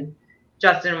 Justin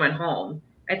went home.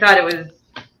 I thought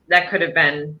that could have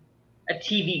been a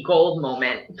TV gold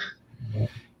moment.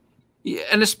 Yeah,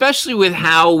 and especially with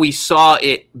how we saw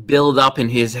it build up in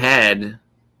his head,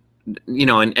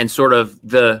 and sort of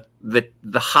the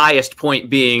highest point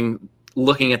being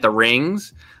looking at the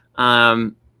rings.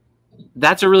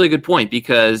 That's a really good point,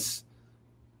 because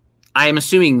I am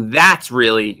assuming that's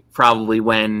really probably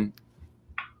when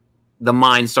the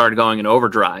mind started going in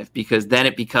overdrive, because then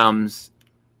it becomes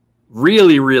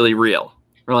really, really real.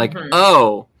 We're like,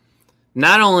 oh,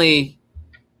 not only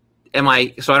am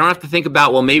I, so I don't have to think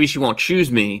about, well, maybe she won't choose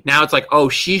me. Now it's like, oh,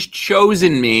 she's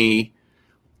chosen me,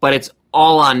 but it's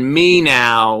all on me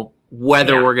now,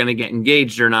 whether we're going to get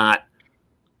engaged or not.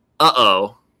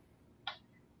 Uh-oh.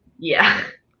 Yeah.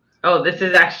 Oh, this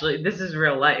is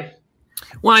real life.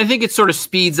 Well, I think it sort of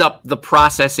speeds up the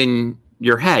process in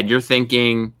your head. You're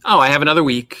thinking, oh, I have another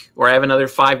week, or I have another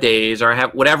 5 days, or I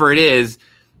have whatever it is.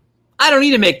 I don't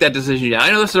need to make that decision yet. I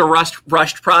know this is a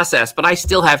rushed process, but I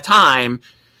still have time.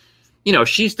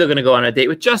 She's still going to go on a date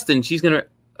with Justin. She's going to,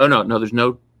 oh, no, there's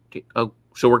no, oh,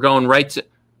 so we're going right to,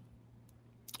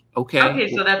 okay.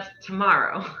 Okay, so that's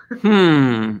tomorrow.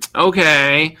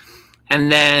 Okay.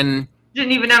 And then,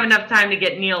 didn't even have enough time to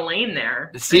get Neil Lane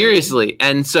there. Seriously.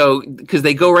 And so, because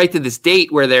they go right to this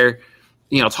date where they're,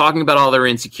 talking about all their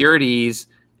insecurities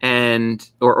and,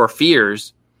 or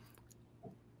fears.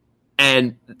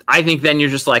 And I think then you're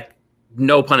just like,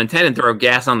 no pun intended, throw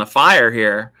gas on the fire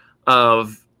here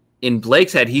of, in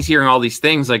Blake's head, he's hearing all these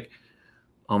things like,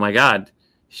 oh my God,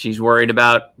 she's worried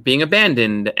about being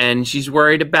abandoned, and she's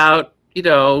worried about,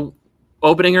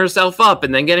 opening herself up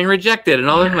and then getting rejected and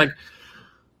all that. I'm like,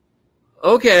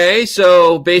 okay,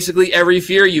 so basically every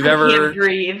fear you've ever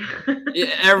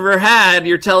had,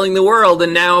 you're telling the world,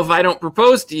 and now if I don't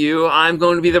propose to you, I'm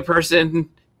going to be the person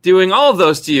doing all of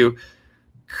those to you.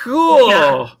 Cool.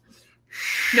 Yeah.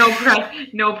 No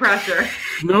pressure.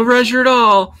 No pressure at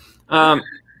all.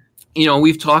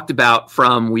 We've talked about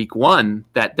from week one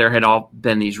that there had all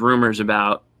been these rumors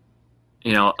about,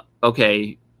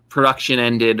 okay, production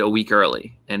ended a week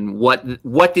early, and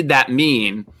what did that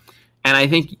mean? And I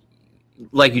think,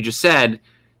 like you just said,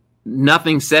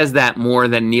 nothing says that more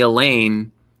than Neil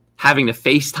Lane having to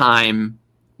FaceTime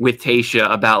with Tayshia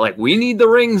about, like, we need the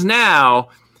rings now.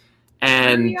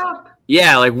 And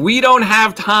yeah, like, we don't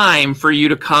have time for you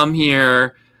to come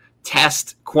here,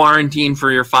 test, quarantine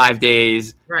for your 5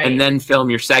 days, and then film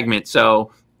your segment.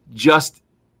 So just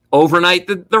overnight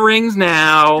the rings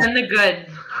now. Send the goods.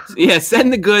 Yeah,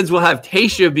 send the goods. We'll have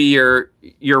Tayshia be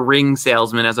your ring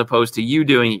salesman as opposed to you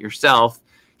doing it yourself.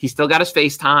 He still got his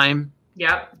FaceTime.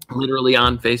 Yep. Literally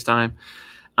on FaceTime.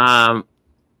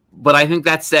 But I think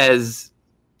that says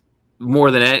more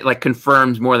than,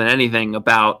 confirms more than anything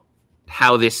about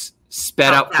how this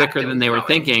sped up quicker than they were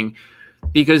thinking.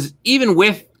 Because even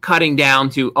with cutting down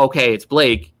to, okay, it's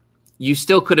Blake, you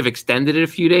still could have extended it a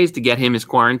few days to get him his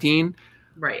quarantine.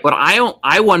 Right. But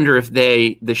I wonder if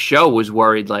the show was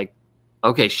worried, like,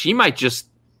 okay, she might just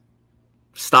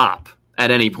stop at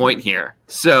any point here.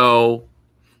 So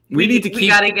we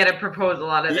got to get a proposal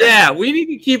out of this. Yeah, we need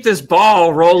to keep this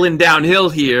ball rolling downhill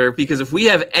here, because if we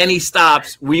have any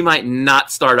stops, we might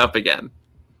not start up again.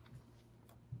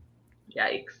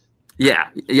 Yikes. Yeah,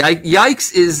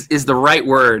 yikes is the right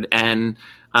word. And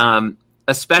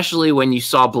especially when you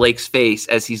saw Blake's face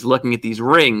as he's looking at these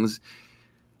rings,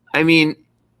 I mean,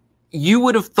 you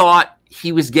would have thought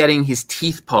he was getting his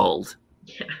teeth pulled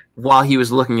while he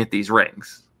was looking at these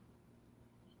rings.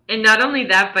 And not only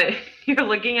that, but you're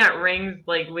looking at rings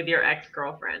like with your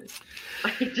ex-girlfriend,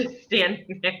 like just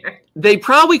standing there. They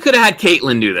probably could have had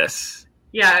Caitlyn do this.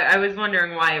 Yeah, I was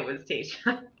wondering why it was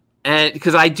Tayshia. And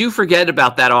because I do forget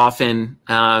about that often,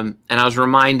 and I was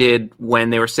reminded when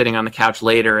they were sitting on the couch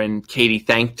later, and Katie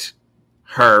thanked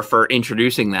her for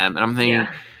introducing them, and I'm thinking,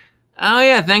 oh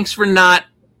yeah, thanks for not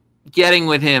getting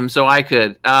with him so I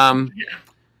could.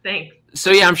 Thanks.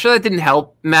 So yeah, I'm sure that didn't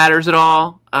help matters at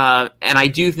all. And I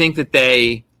do think that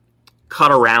they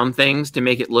cut around things to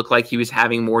make it look like he was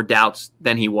having more doubts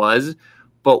than he was.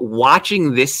 But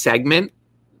watching this segment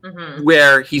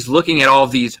where he's looking at all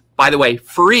of these, by the way,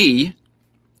 free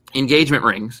engagement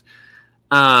rings,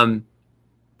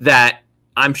 that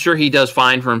I'm sure he does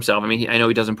fine for himself. I mean, I know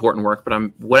he does important work, but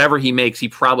whatever he makes, he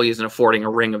probably isn't affording a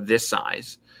ring of this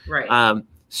size. Right.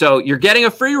 So you're getting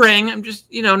a free ring. I'm just,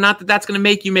 not that that's going to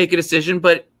make you make a decision,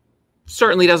 but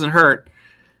certainly doesn't hurt.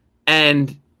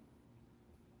 And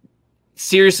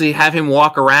seriously, have him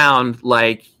walk around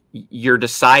like you're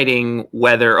deciding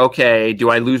whether, okay, do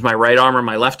I lose my right arm or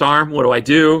my left arm? What do I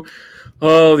do?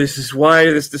 Oh, this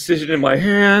decision in my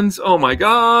hands. Oh my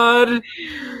God.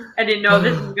 I didn't know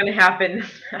this was going to happen.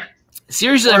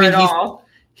 Seriously, I mean,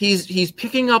 he's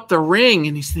picking up the ring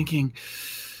and he's thinking,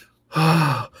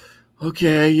 oh,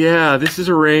 okay, yeah, this is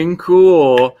a ring,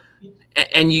 cool.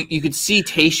 And you could see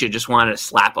Tayshia just wanted to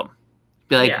slap him.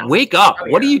 Be like, wake up. Oh,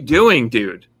 what are you doing,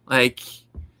 dude? Like,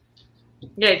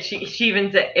 yeah, she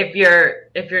even said, if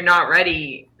you're not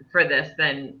ready for this,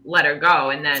 then let her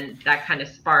go. And then that kind of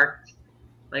sparked,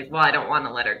 like, well, I don't want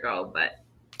to let her go, but.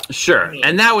 Sure. I mean,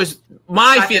 and that was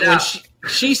my feeling when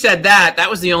she said that. That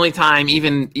was the only time,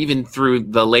 even through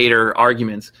the later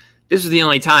arguments, this was the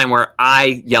only time where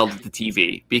I yelled at the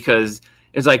TV, because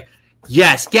it's like,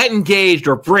 yes, get engaged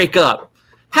or break up.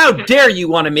 How dare you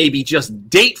want to maybe just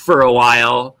date for a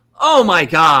while? Oh my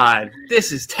God,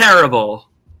 this is terrible.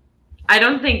 I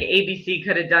don't think ABC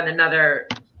could have done another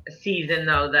season,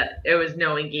 though, that it was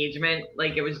no engagement.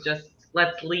 Like, it was just,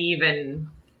 let's leave and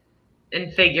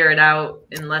figure it out,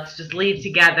 and let's just leave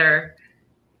together.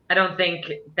 I don't think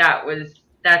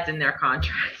that's in their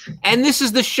contract. And this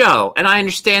is the show, and I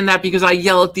understand that, because I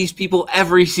yell at these people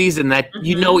every season that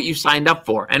you know what you signed up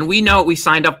for, and we know what we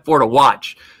signed up for to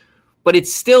watch. But it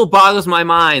still boggles my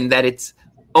mind that it's,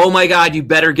 oh my God, you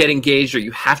better get engaged or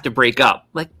you have to break up.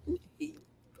 Like,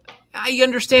 I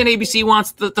understand ABC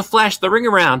wants the flash the ring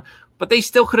around, but they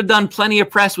still could have done plenty of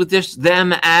press with just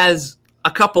them as a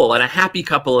couple, and a happy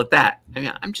couple at that. I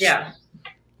mean, I'm just,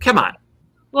 come on.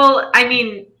 Well, I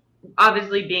mean,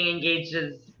 obviously being engaged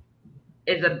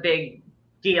is a big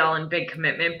deal and big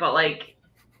commitment, but like,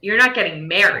 you're not getting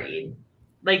married.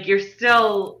 Like, you're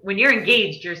still, when you're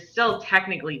engaged, you're still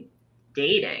technically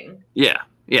dating. Yeah.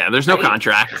 There's no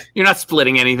contract. You're not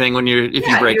splitting anything if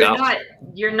you break up.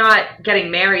 You're not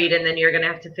getting married, and then you're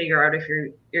gonna have to figure out if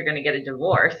you're gonna get a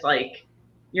divorce. Like,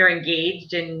 you're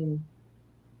engaged, and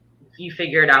if you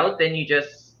figure it out, then you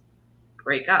just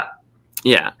break up.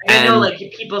 Yeah. I know, like,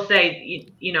 people say,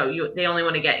 they only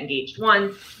want to get engaged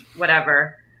once,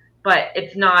 whatever, but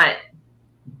it's not.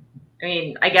 I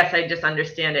mean, I guess I just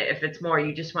understand it if it's more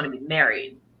you just want to be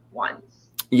married once.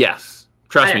 Yes.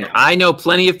 Trust me. I know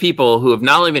plenty of people who have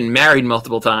not only been married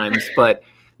multiple times, but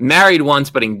married once,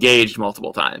 but engaged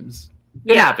multiple times.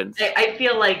 It happens. I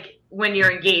feel like when you're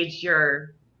engaged,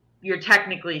 you're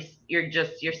technically,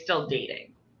 you're still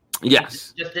dating.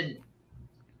 Yes. Just a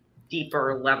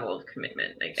deeper level of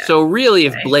commitment, I guess. So really,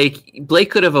 if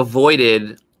Blake could have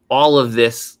avoided all of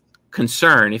this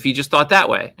concern if he just thought that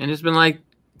way and just been like,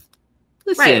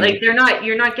 listen. Right, like you're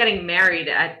not getting married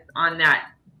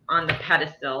on the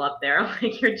pedestal up there.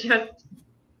 Like, you're just.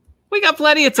 We got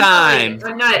plenty of time.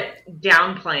 I'm not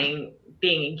downplaying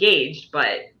being engaged,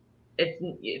 but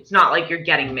it's not like you're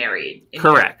getting married.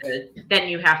 Correct. Then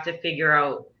you have to figure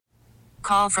out.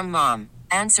 Call from mom.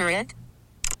 Answer it.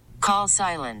 Call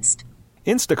silenced.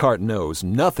 Instacart knows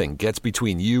nothing gets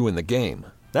between you and the game.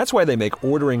 That's why they make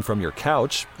ordering from your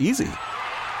couch easy.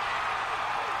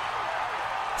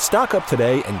 Stock up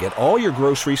today and get all your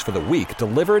groceries for the week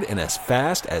delivered in as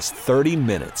fast as 30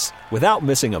 minutes without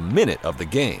missing a minute of the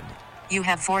game. You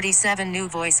have 47 new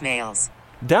voicemails.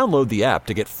 Download the app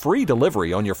to get free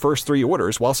delivery on your first 3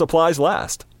 orders while supplies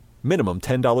last. Minimum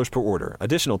 $10 per order.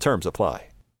 Additional terms apply.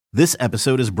 This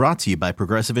episode is brought to you by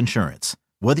Progressive Insurance.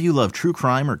 Whether you love true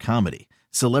crime or comedy,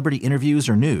 celebrity interviews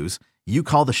or news, you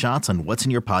call the shots on what's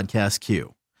in your podcast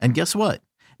queue. And guess what?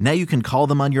 Now you can call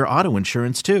them on your auto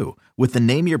insurance too with the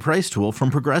Name Your Price tool from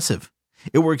Progressive.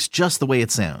 It works just the way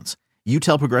it sounds. You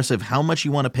tell Progressive how much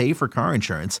you want to pay for car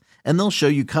insurance, and they'll show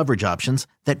you coverage options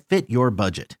that fit your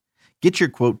budget. Get your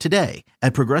quote today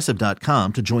at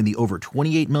Progressive.com to join the over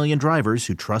 28 million drivers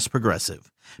who trust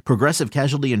Progressive. Progressive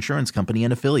Casualty Insurance Company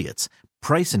and Affiliates.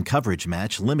 Price and coverage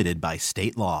match limited by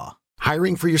state law.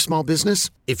 Hiring for your small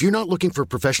business? If you're not looking for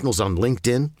professionals on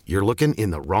LinkedIn, you're looking in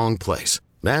the wrong place.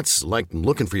 That's like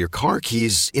looking for your car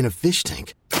keys in a fish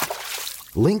tank.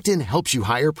 LinkedIn helps you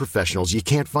hire professionals you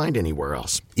can't find anywhere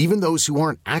else, even those who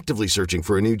aren't actively searching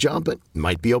for a new job but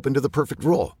might be open to the perfect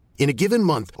role. In a given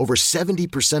month, over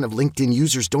 70% of LinkedIn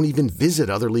users don't even visit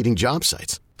other leading job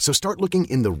sites. So start looking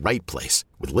in the right place.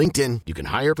 With LinkedIn, you can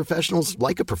hire professionals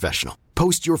like a professional.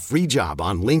 Post your free job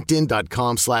on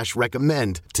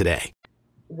linkedin.com/recommend today.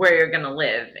 Where you're going to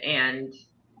live and,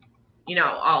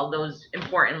 all those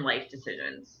important life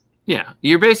decisions. Yeah.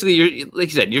 You're like you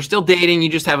said, you're still dating. You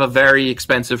just have a very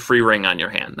expensive free ring on your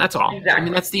hand. That's all. Exactly. I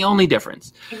mean, that's the only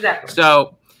difference. Exactly.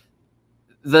 So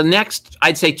the next,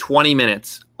 I'd say 20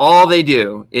 minutes, all they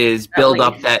do is build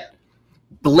up that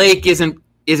Blake isn't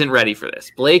ready for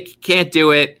this. Blake can't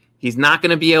do it. He's not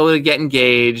going to be able to get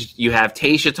engaged. You have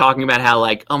Tayshia talking about how,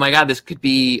 like, oh my God, this could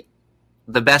be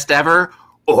the best ever,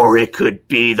 or it could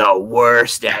be the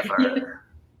worst ever.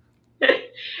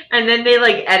 And then they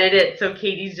edit it so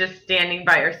Katie's just standing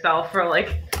by herself for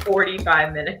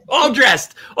 45 minutes. All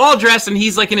dressed, and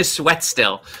he's in his sweat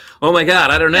still. Oh my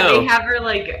God, I don't know. They have her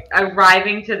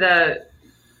arriving to the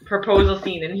proposal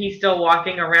scene and he's still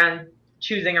walking around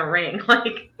choosing a ring.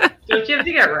 Like, don't you have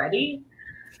to get ready?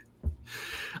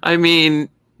 I mean,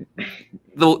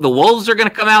 the wolves are going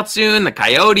to come out soon. The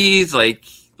coyotes, like,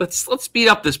 let's speed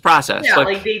up this process. Yeah,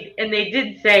 like they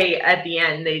did say at the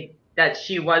end that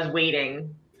she was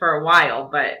waiting for a while,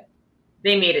 but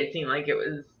they made it seem like it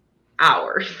was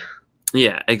hours.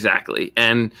 Yeah, exactly.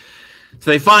 And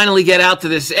so they finally get out to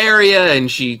this area, and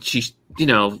she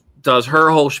does her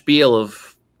whole spiel of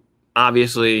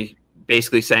obviously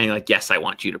basically saying like, yes, I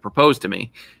want you to propose to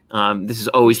me. This is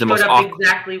always the most awkward.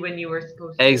 Exactly when you were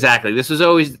supposed to. Exactly. This was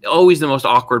always the most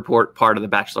awkward part of the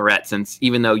Bachelorette, since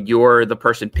even though you're the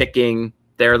person picking,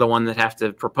 they're the one that have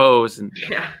to propose. And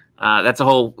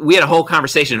we had a whole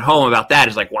conversation at home about that.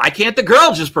 It's like, why can't the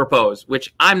girl just propose?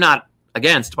 Which I'm not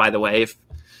against, by the way.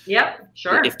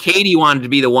 If Katie wanted to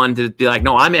be the one to be like,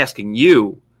 no, I'm asking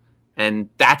you, and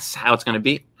that's how it's going to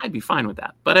be, I'd be fine with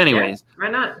that. But anyways, why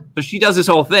not? So she does this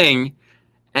whole thing,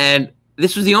 and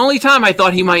this was the only time I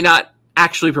thought he might not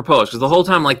actually propose, because the whole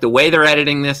time, like the way they're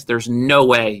editing this, there's no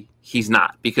way he's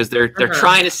not, because they're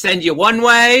trying to send you one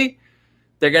way,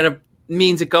 they're gonna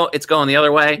means it's going the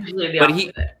other way.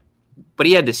 But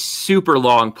he had this super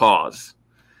long pause.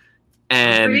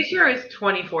 And I'm pretty sure it's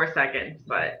 24 seconds,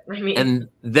 but I mean, and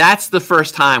that's the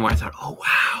first time where I thought, oh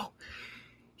wow,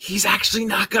 he's actually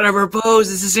not gonna propose.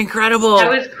 This is incredible. I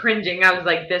was cringing. I was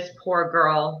like, this poor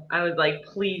girl. I was like,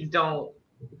 please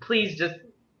just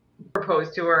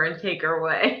propose to her and take her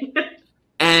away.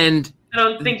 And I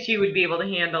don't think she would be able to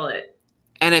handle it.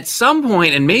 And at some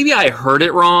point, and maybe I heard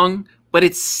it wrong, but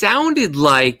it sounded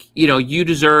like, you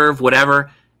deserve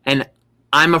whatever, and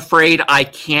I'm afraid I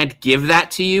can't give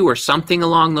that to you, or something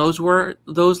along those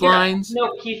lines.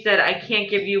 No, he said, I can't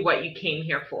give you what you came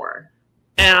here for.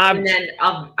 And then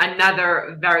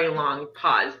another very long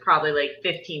pause, probably like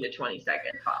 15 to 20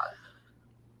 second pause.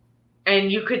 And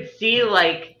you could see,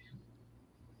 like,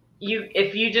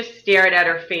 if you just stared at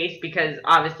her face, because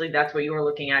obviously that's what you were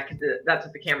looking at, because that's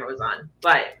what the camera was on.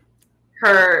 But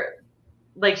her,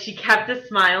 like, she kept a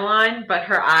smile on, but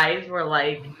her eyes were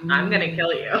like, I'm going to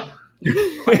kill you.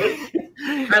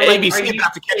 ABC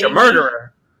about to catch a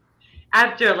murderer.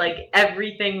 After, like,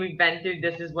 everything we've been through,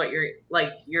 this is what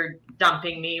you're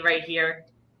dumping me right here.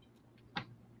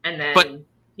 And then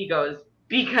he goes,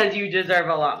 because you deserve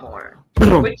a lot more.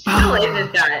 Which still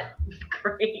isn't that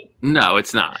great. No,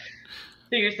 it's not.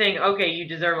 So you're saying, okay, you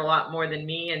deserve a lot more than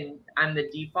me, and I'm the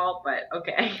default, but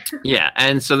okay. Yeah,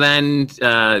 and so then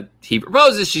he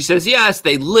proposes. She says yes.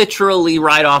 They literally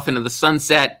ride off into the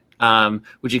sunset,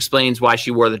 which explains why she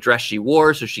wore the dress she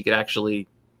wore, so she could actually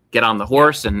get on the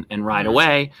horse and ride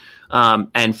away.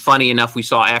 And funny enough, we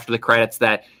saw after the credits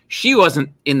that she wasn't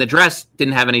in the dress,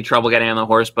 didn't have any trouble getting on the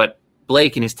horse, but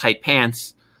Blake in his tight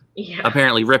pants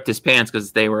apparently ripped his pants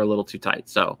because they were a little too tight.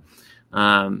 So,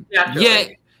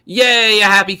 yay, a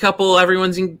happy couple.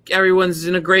 Everyone's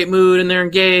in a great mood and they're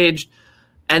engaged.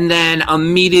 And then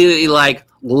immediately, like,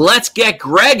 let's get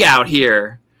Greg out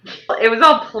here. It was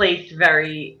all placed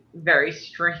very, very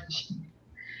strange.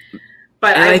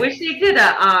 But I wish they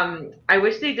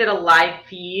did a live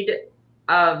feed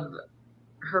of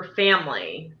her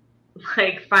family,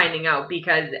 like, finding out,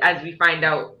 because as we find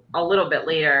out a little bit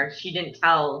later, she didn't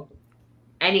tell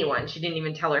anyone. She didn't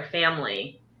even tell her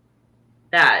family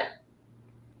that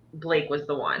Blake was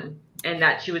the one and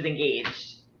that she was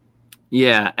engaged.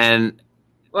 Yeah, and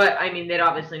well, I mean, they'd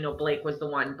obviously know Blake was the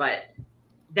one, but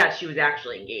that she was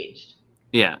actually engaged.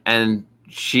 Yeah, and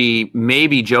she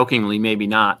maybe jokingly, maybe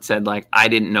not, said, like, I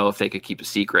didn't know if they could keep a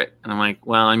secret. And I'm like,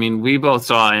 well, I mean, we both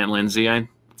saw Aunt Lindsay. I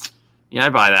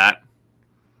buy that.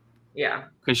 Yeah.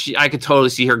 Because I could totally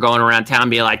see her going around town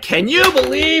being like, can you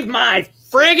believe my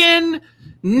friggin'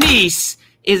 niece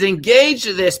is engaged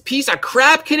to this piece of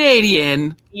crap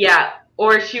Canadian? Yeah.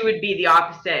 Or she would be the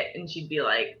opposite, and she'd be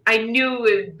like, I knew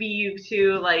it would be you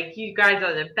two. Like, you guys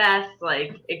are the best.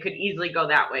 Like, it could easily go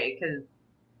that way, because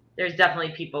there's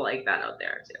definitely people like that out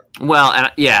there, too. Well,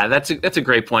 yeah, that's a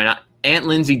great point. Aunt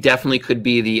Lindsay definitely could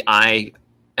be the I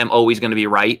am always going to be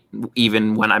right,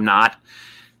 even when I'm not.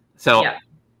 So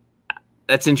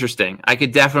that's interesting. I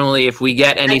could definitely, if we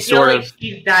get any sort of...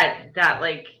 she's that,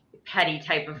 like, petty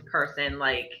type of person.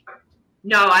 Like,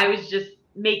 no, I was just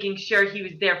making sure he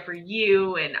was there for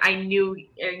you, and I knew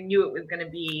it was going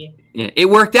to be... Yeah, it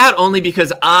worked out only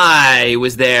because I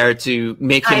was there to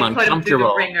make him uncomfortable. Put him through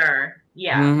the ringer.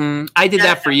 Yeah. Mm-hmm. I did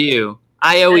that for you.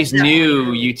 I always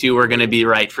knew you two were going to be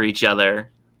right for each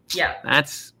other. Yeah.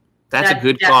 That's a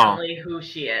good call. That's definitely who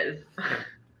she is.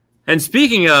 And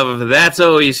speaking of that's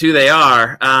always who they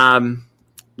are,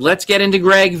 let's get into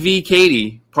Greg v.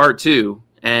 Katie, part 2.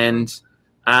 And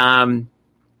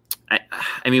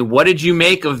I mean, what did you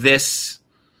make of this,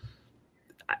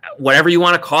 whatever you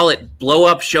want to call it, blow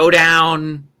up,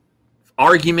 showdown,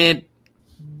 argument?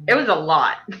 It was a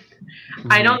lot.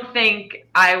 I don't think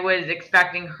I was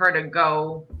expecting her to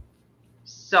go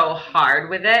so hard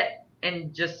with it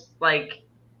and just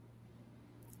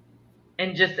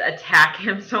attack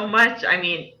him so much. I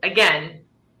mean, again,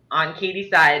 on Katie's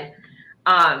side,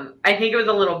 I think it was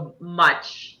a little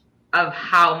much of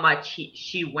how much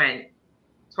she went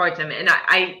towards him. And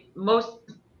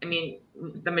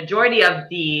the majority of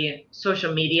the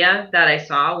social media that I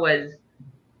saw was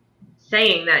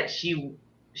saying that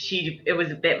it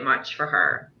was a bit much for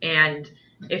her. And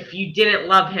if you didn't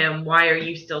love him, why are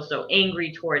you still so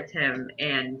angry towards him?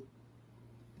 And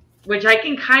which I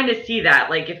can kind of see that,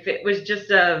 like, if it was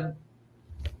just a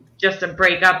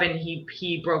breakup and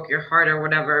he broke your heart or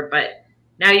whatever, but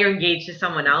now you're engaged to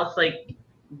someone else, like,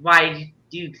 why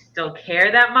do you still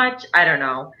care that much? I don't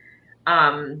know.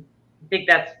 I think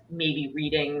that's maybe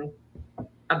reading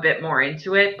a bit more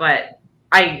into it, but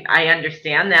I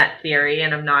understand that theory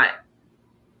and I'm not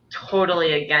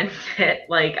totally against it.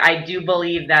 Like, I do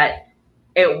believe that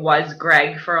it was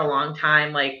Greg for a long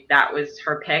time. Like, that was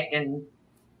her pick and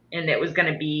it was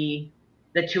going to be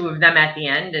the two of them at the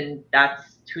end, and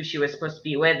that's who she was supposed to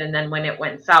be with. And then when it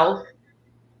went south,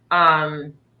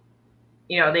 they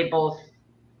both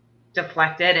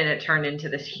deflected and it turned into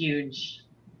this huge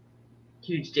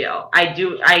deal.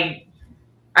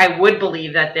 I would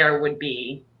believe that there would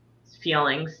be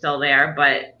feelings still there,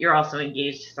 but you're also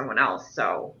engaged to someone else,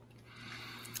 so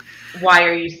why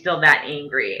are you still that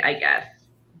angry, I guess?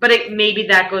 But maybe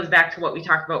that goes back to what we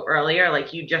talked about earlier,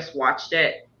 like you just watched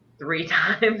it 3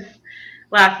 times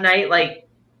last night, like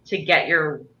to get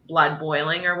your blood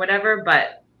boiling or whatever.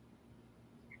 But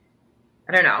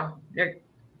I don't know, there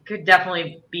could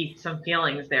definitely be some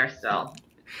feelings there still.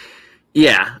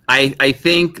 Yeah, I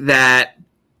think that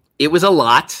it was a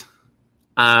lot.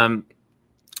 And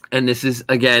this is,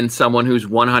 again, someone who's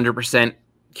 100%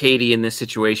 Katie in this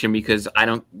situation, because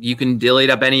you can dilly it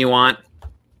up any you want.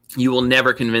 You will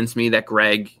never convince me that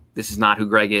this is not who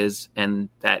Greg is, and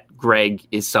that Greg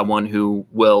is someone who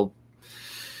will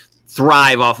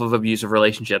thrive off of abusive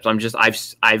relationships.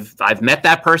 I've met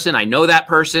that person. I know that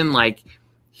person. Like,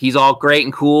 he's all great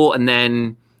and cool. And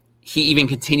then he even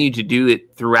continued to do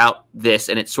it throughout this,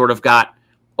 and it sort of got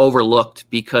overlooked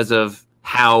because of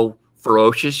how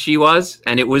ferocious she was.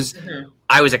 And it was,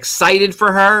 I was excited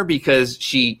for her because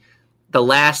the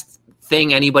last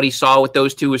thing anybody saw with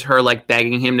those two was her like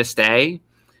begging him to stay.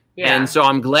 Yeah. And so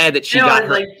I'm glad that she got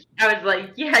her. I was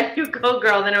like, yeah, you go,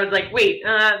 girl. Then I was like, wait,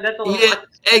 that's a little much.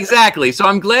 Exactly. So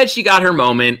I'm glad she got her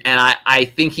moment, and I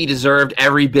think he deserved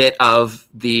every bit of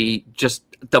the just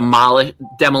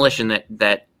demolition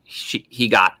that he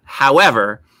got.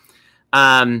 However,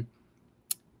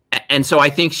 and so I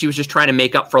think she was just trying to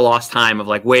make up for lost time of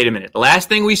like, wait a minute, the last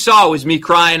thing we saw was me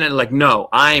crying, and like, no,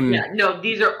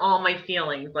 these are all my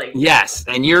feelings. Like, yes,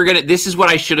 and this is what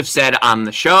I should have said on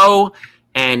the show,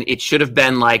 and it should have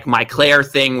been like my Claire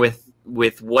thing with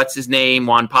what's his name,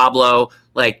 Juan Pablo,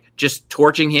 like just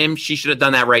torching him. She should have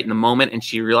done that right in the moment, and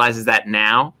she realizes that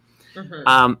now.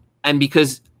 And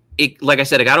because like I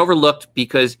said, it got overlooked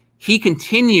because he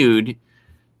continued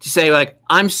to say, like,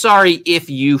 I'm sorry if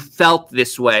you felt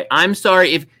this way. I'm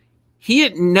sorry if he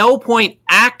at no point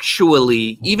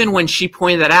actually, even when she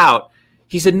pointed that out,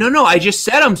 he said, no, I just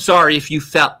said I'm sorry if you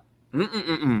felt.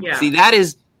 Yeah. See, that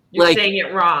is you're like saying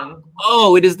it wrong.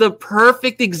 Oh, it is the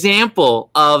perfect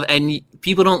example of, and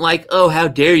people don't like, oh, how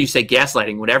dare you say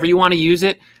gaslighting, whatever you want to use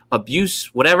it, abuse,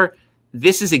 whatever.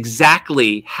 This is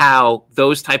exactly how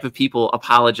those type of people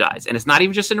apologize. And it's not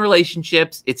even just in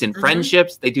relationships. It's in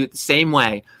friendships. They do it the same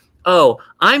way. Oh,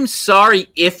 I'm sorry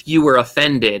if you were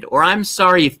offended, or I'm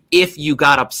sorry if you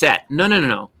got upset.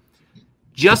 No.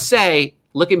 Just say,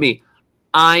 look at me.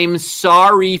 I'm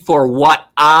sorry for what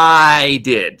I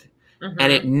did.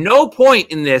 And at no point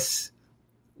in this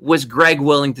was Greg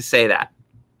willing to say that.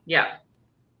 Yeah.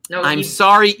 No, I'm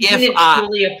sorry if didn't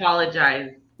fully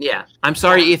apologize. Yeah. I'm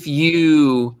sorry if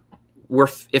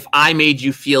if I made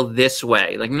you feel this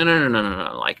way. Like,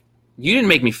 no. Like, you didn't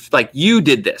make me, like, you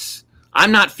did this.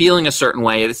 I'm not feeling a certain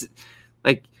way. This,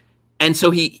 like, and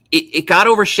so it got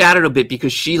overshadowed a bit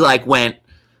because she like went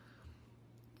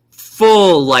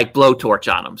full like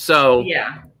blowtorch on him. So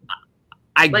yeah,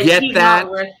 I like, get that.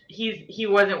 He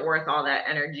wasn't worth all that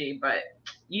energy, but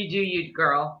you do you,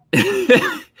 girl.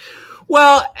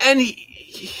 Well, and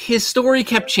his story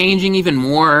kept changing even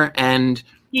more, and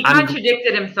he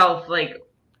contradicted himself like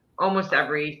almost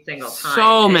every single time.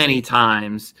 So many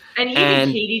times. And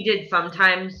even Katie did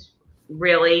sometimes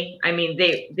really. I mean,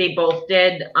 they both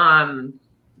did.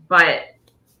 But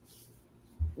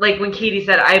like when Katie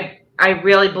said, I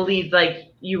really believed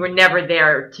like you were never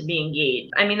there to be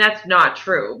engaged. I mean, that's not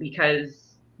true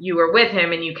because you were with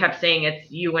him and you kept saying it's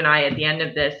you and I at the end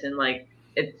of this, and like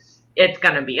it's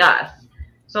gonna be us.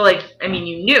 So like, I mean,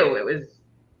 you knew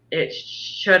it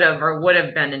should have or would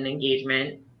have been an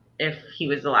engagement if he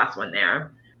was the last one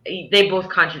there. They both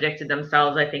contradicted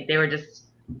themselves. I think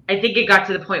it got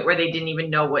to the point where they didn't even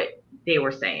know what they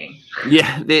were saying.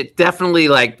 Yeah, they definitely,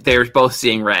 like, they were both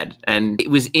seeing red. And it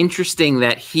was interesting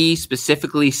that he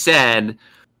specifically said,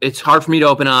 it's hard for me to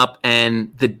open up,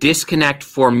 and the disconnect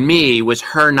for me was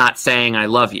her not saying I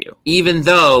love you. Even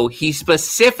though he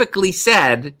specifically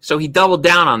said, so he doubled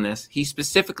down on this, he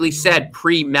specifically said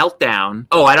pre-meltdown,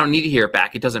 oh, I don't need to hear it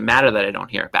back. It doesn't matter that I don't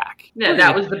hear it back. Yeah,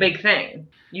 that was the big thing.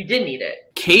 You did need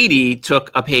it. Katie took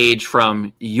a page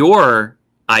from your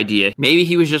idea. Maybe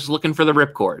he was just looking for the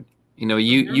ripcord. You know,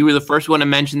 you were the first one to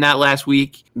mention that last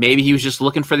week. Maybe he was just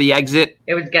looking for the exit.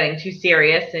 It was getting too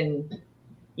serious, and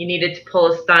you needed to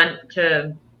pull a stunt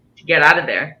to get out of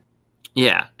there.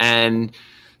 Yeah, and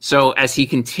so as he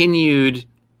continued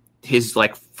his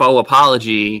like faux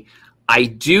apology, I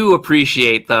do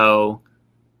appreciate though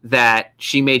that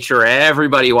she made sure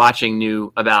everybody watching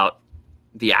knew about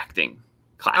the acting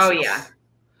classes. Oh yeah,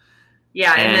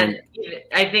 yeah, and then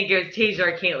I think it was Tasia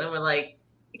or Caitlin were like,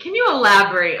 can you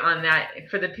elaborate on that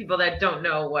for the people that don't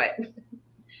know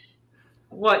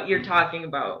what you're talking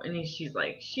about? And she's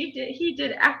like, he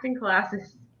did acting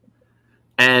classes.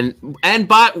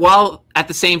 But while at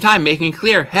the same time making it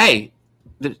clear, hey,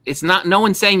 it's not, no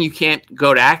one's saying you can't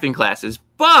go to acting classes,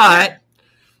 but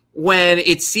when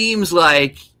it seems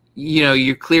like, you know,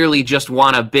 you clearly just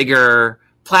want a bigger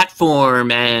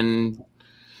platform, and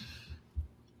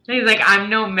he's like,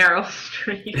 I'm no Meryl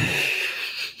Streep.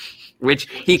 Which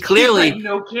he clearly... Like,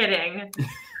 no kidding.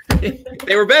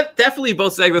 They were definitely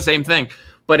both saying the same thing,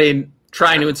 but in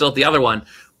trying to insult the other one.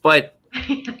 But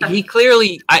he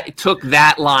clearly took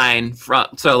that line from...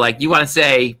 So, like, you want to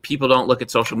say people don't look at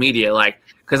social media, like...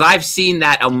 Because I've seen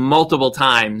that multiple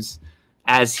times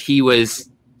as he was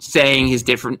saying his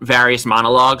different various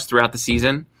monologues throughout the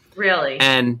season. Really?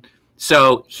 And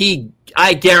so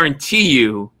I guarantee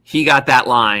you, he got that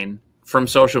line from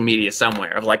social media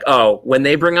somewhere of like, oh, when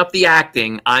they bring up the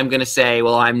acting, I'm going to say,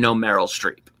 well, I'm no Meryl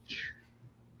Streep.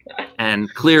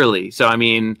 And clearly, so I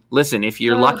mean, listen, if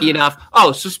you're lucky enough.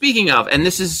 Oh, so speaking of, and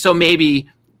this is so maybe,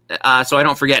 so I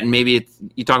don't forget, and maybe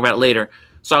you talk about it later.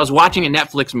 So I was watching a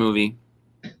Netflix movie,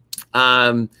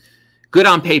 Good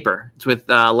on Paper. It's with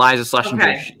Liza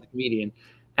Schlesinger, she's a comedian,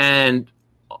 and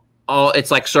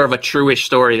it's like sort of a true-ish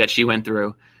story that she went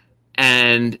through,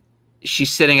 and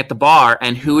she's sitting at the bar,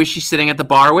 and who is she sitting at the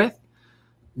bar with?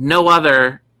 No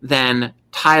other than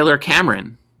Tyler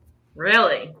Cameron.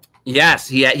 Really? Yes,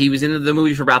 he was in the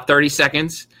movie for about 30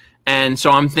 seconds, and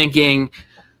so I'm thinking,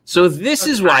 so this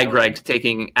is why Greg's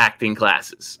taking acting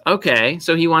classes. Okay,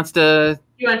 so he wants to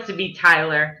be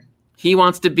Tyler. He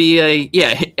wants to be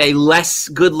a less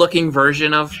good-looking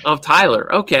version of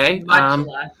Tyler. Okay. Much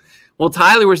less. Well,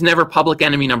 Tyler was never public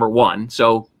enemy number one,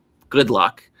 so good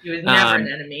luck. He was never an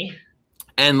enemy.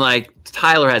 And, like,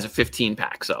 Tyler has a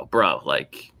 15-pack, so, bro,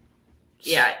 like...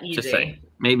 Yeah, easy. Just saying.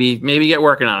 Maybe get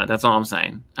working on it. That's all I'm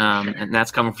saying. And that's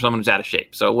coming from someone who's out of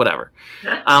shape, so whatever.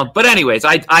 But anyways,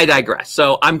 I digress.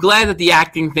 So I'm glad that the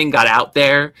acting thing got out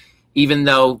there, even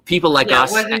though people like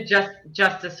us... it wasn't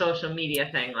just a social media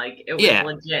thing. Like, it was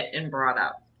legit and brought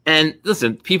up. And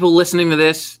listen, people listening to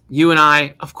this, you and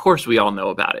I, of course we all know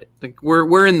about it. Like,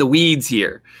 we're in the weeds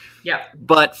here. Yeah.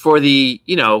 But for the,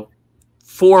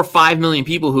 4 or 5 million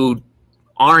people who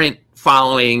aren't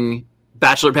following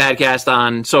Bachelor Podcast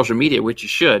on social media, which you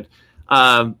should,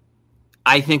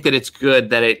 I think that it's good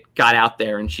that it got out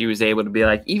there and she was able to be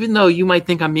like, even though you might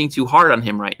think I'm being too hard on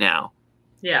him right now,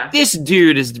 this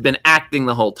dude has been acting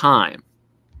the whole time.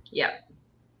 Yeah.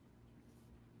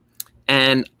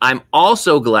 And I'm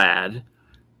also glad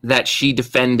that she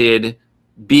defended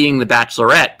being the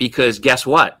Bachelorette, because guess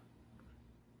what?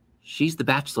 She's the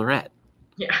Bachelorette.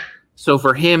 Yeah. So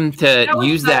for him to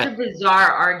use that... That was such a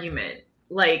bizarre argument.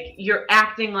 Like, you're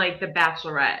acting like the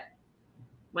Bachelorette.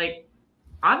 Like,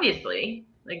 obviously.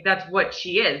 Like, that's what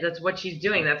she is. That's what she's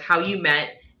doing. That's how you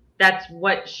met. That's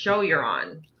what show you're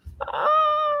on.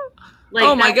 Like,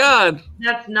 oh, my God.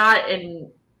 That's not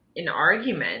an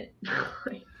argument.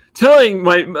 Telling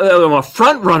I'm a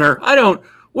front runner.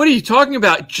 What are you talking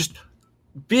about? Just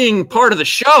being part of the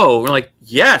show. We're like,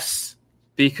 yes,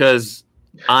 because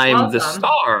I'm the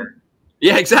star.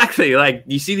 Yeah, exactly. Like,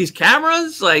 you see these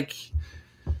cameras? Like,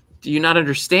 do you not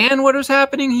understand what was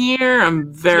happening here?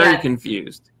 I'm very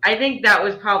confused. I think that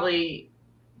was probably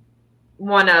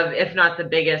one of, if not the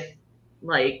biggest,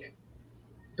 like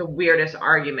the weirdest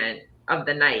argument of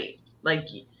the night. Like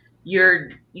you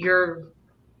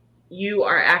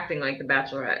are acting like the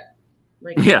Bachelorette.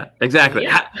 Like, yeah, exactly.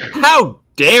 Yeah. How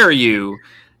dare you?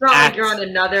 It's not like you're on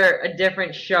a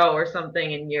different show or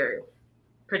something and you're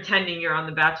pretending you're on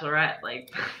the Bachelorette. Like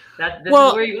this is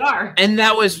where you are. And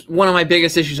that was one of my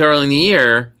biggest issues early in the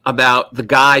year about the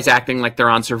guys acting like they're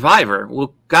on Survivor.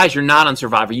 Well, guys, you're not on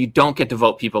Survivor. You don't get to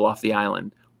vote people off the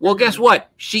island. Well, guess what?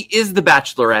 She is the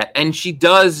Bachelorette, and she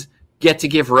does get to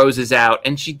give roses out,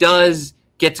 and she does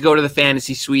get to go to the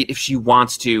fantasy suite if she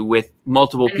wants to with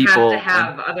multiple people.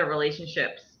 Have other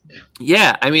relationships.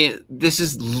 Yeah, I mean, this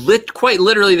is quite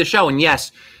literally the show. And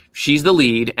yes, she's the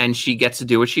lead and she gets to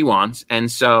do what she wants.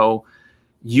 And so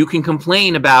you can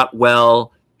complain about,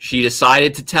 well, she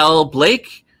decided to tell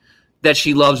Blake that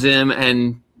she loves him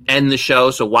and end the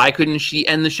show. So why couldn't she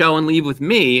end the show and leave with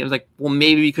me? I was like, well,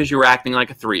 maybe because you were acting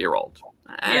like a 3-year-old.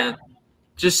 Yeah.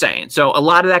 Just saying. So a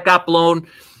lot of that got blown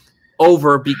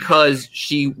over because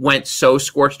she went so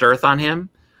scorched earth on him.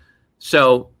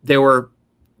 So there were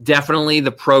definitely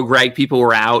the pro Greg people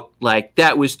were out. Like,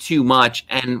 that was too much.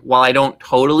 And while I don't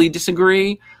totally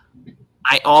disagree,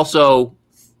 I'm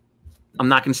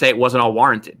not going to say it wasn't all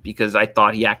warranted because I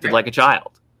thought he acted like a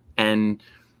child. And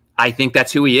I think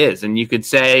that's who he is. And you could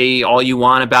say all you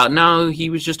want about, no,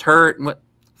 he was just hurt.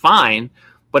 Fine.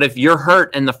 But if you're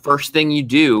hurt and the first thing you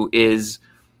do is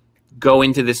go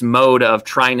into this mode of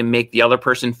trying to make the other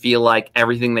person feel like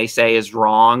everything they say is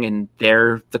wrong and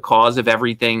they're the cause of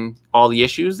everything, all the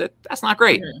issues, that's not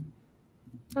great. Mm-hmm.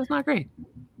 That's not great.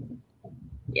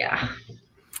 Yeah.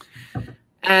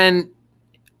 And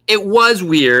it was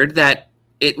weird that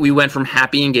we went from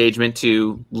happy engagement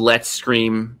to let's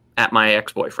scream at my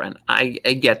ex-boyfriend. I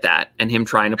get that. And him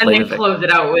trying to play and then close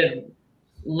it out with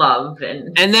love.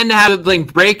 And then to have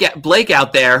Blake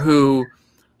out there who,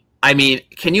 I mean,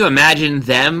 can you imagine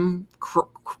them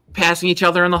passing each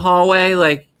other in the hallway?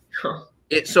 Like,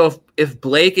 so if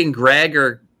Blake and Greg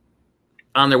are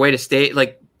on their way to stay,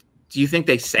 like, do you think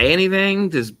they say anything?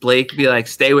 Does Blake be like,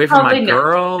 stay away from my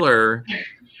girl? Or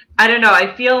I don't know.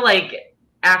 I feel like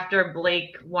after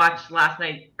Blake watched last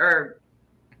night, or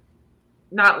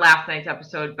not last night's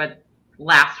episode, but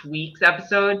last week's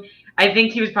episode, I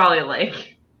think he was probably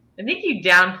like, I think you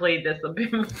downplayed this a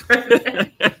bit more.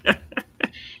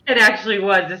 It actually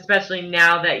was, especially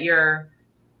now that you're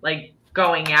like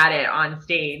going at it on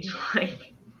stage.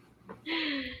 Like,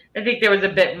 I think there was a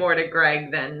bit more to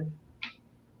Greg than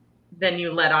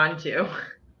you let on to.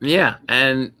 Yeah,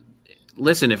 and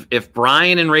listen, if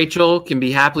Brian and Rachel can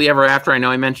be happily ever after, I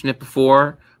know I mentioned it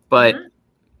before, but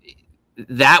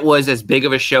that was as big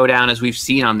of a showdown as we've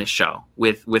seen on this show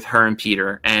with her and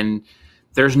Peter, and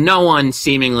there's no one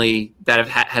seemingly that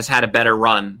has had a better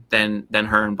run than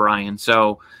her and Brian.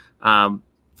 So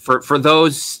for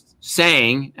those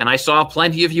saying, and I saw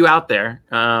plenty of you out there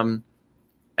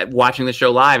watching the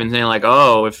show live and saying like,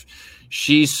 oh, if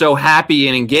she's so happy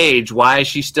and engaged, why is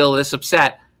she still this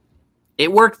upset?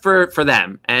 It worked for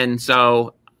them. And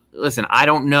so, listen, I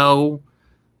don't know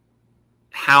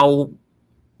how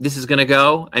this is going to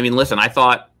go. I mean, listen, I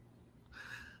thought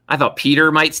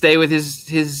Peter might stay with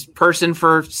his person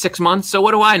for 6 months. So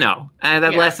what do I know?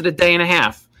 That lasted a day and a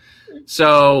half.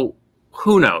 So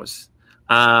who knows?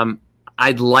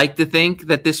 I'd like to think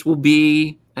that this will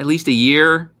be at least a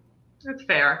year. That's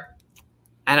fair.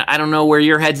 I don't know where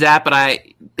your head's at, but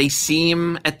they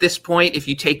seem at this point, if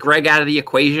you take Greg out of the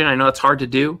equation, I know it's hard to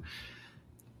do.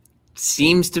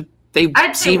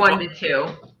 I'd say 1 to 2.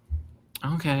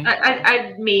 Okay.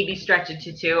 I'd maybe stretch it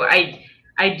to 2.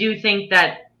 I do think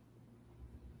that,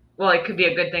 well, it could be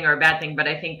a good thing or a bad thing, but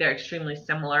I think they're extremely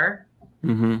similar.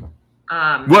 Mm-hmm.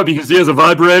 What, because he has a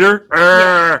vibrator?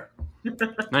 Yeah.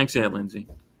 Thanks, Aunt Lindsay.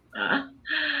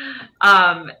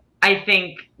 I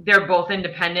think they're both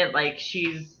independent. Like,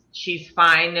 she's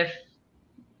fine if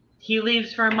he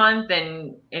leaves for a month,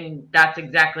 and that's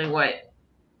exactly what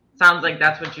sounds like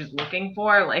that's what she's looking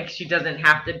for. Like, she doesn't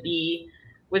have to be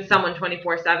with someone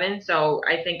 24/7. So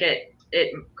I think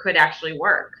it could actually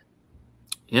work.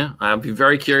 Yeah, I'll be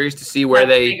very curious to see where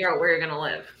they figure out where you're going to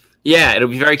live. Yeah, it'll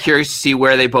be very curious to see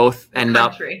where they both end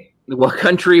up. What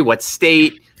country, what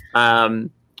state,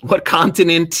 what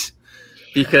continent.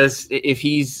 Because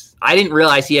I didn't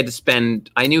realize he had to spend,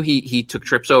 I knew he took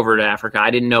trips over to Africa. I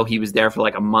didn't know he was there for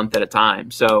like a month at a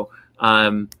time. So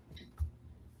I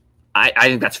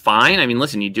think that's fine. I mean,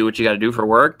 listen, you do what you got to do for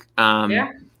work.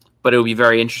 But it would be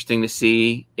very interesting to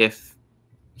see if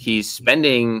he's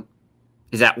spending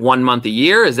Is that 1 month a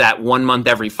year? Is that 1 month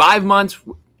every 5 months?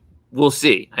 We'll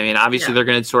see. I mean, obviously they're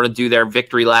going to sort of do their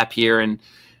victory lap here, and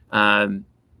then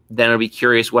I'll be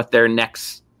curious what their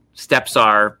next steps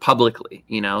are publicly.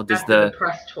 Does the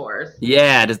press tours?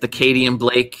 Yeah, does the Katie and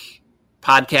Blake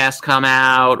podcast come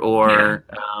out, or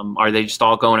are they just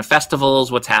all going to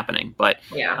festivals? What's happening? But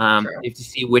you have to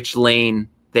see which lane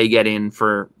they get in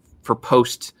for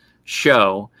post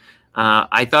show.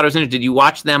 I thought it was interesting. Did you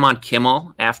watch them on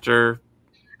Kimmel after?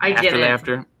 I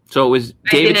didn't. So it was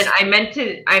David. I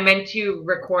didn't. I meant to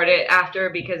record it after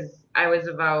because I was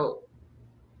about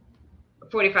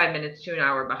 45 minutes to an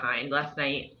hour behind last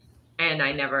night, and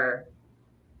I never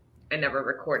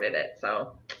recorded it.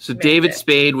 So David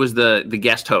Spade was the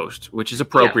guest host, which is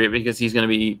appropriate because he's going to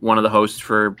be one of the hosts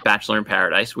for Bachelor in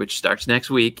Paradise, which starts next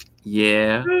week.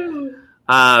 Yeah.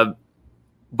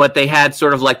 But they had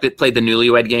sort of like they played the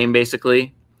newlywed game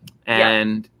basically,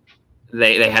 and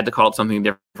they had to call it something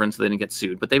different so they didn't get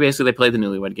sued. But they played the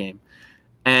newlywed game,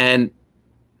 and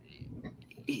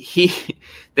they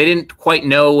didn't quite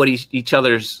know what each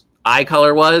other's eye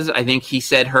color was. I think he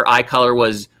said her eye color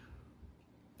was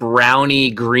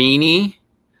brownie greeny,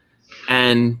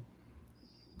 and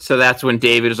so that's when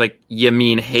David was like, "You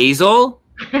mean hazel?"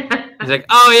 He's like,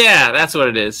 "Oh yeah, that's what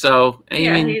it is." So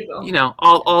hazel.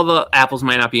 All the apples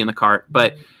might not be in the cart,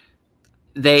 but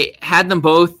they had them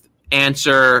both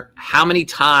answer how many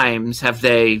times have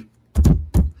they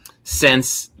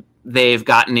since they've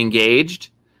gotten engaged.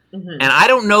 And I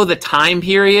don't know the time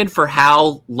period for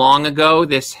how long ago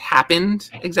this happened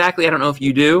exactly. I don't know if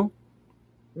you do.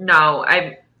 No,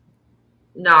 I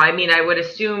mean, I would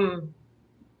assume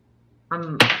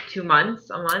 2 months,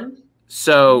 a month.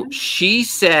 So she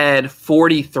said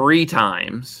 43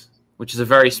 times, which is a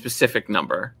very specific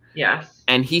number. Yes.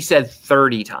 And he said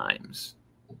 30 times.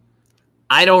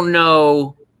 I don't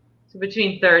know. So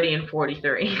between 30 and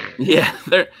 43. Yeah.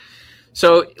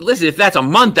 So listen, if that's a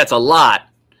month, that's a lot.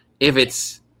 If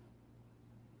it's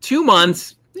 2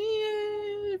 months,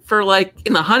 for like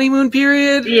in the honeymoon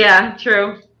period. Yeah,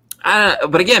 true.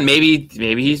 But again, maybe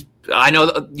he's. I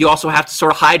know you also have to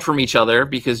sort of hide from each other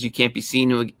because you can't be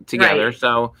seen together. Right.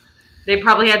 So they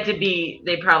probably had to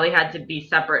be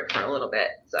separate for a little bit.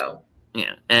 So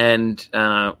yeah, and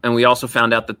we also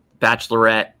found out that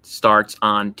Bachelorette starts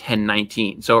on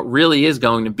 10/19. So it really is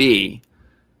going to be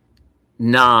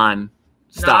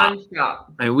non-stop.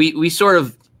 I mean, we sort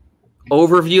of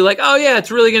overview like, oh yeah, it's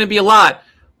really going to be a lot.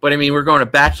 But I mean, we're going to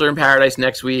Bachelor in Paradise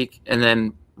next week, and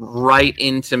then right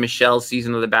into Michelle's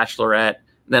season of The Bachelorette.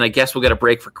 Then I guess we'll get a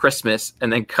break for Christmas,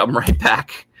 and then come right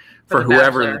back for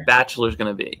whoever the Bachelor is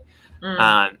going to be.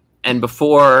 And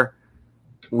before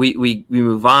we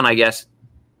move on, I guess,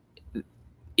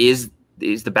 is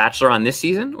the Bachelor on this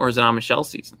season, or is it on Michelle's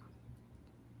season?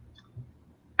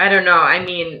 I don't know. I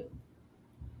mean,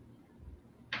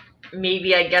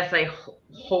 maybe I guess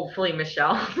hopefully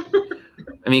Michelle.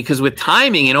 I mean, because with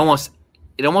timing, it almost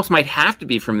might have to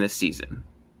be from this season.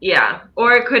 Yeah,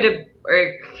 or it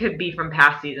could be from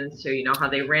past seasons too. You know how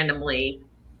they randomly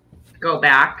go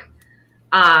back.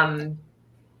 I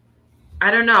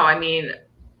don't know. I mean,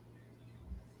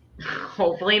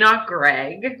 hopefully not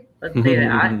Greg. Let's say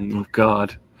that. Oh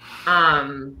God.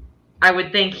 I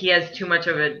would think he has too much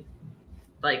of a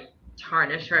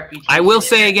tarnished reputation. I will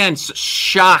say again,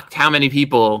 shocked how many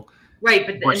people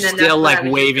were still like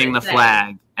waving the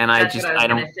flag, and I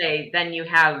don't say. Then you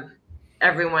have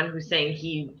everyone who's saying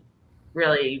he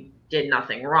really did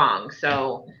nothing wrong.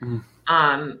 So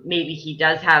maybe he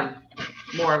does have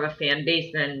more of a fan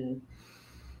base than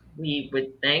we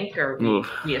would think or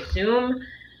we assume.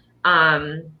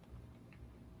 I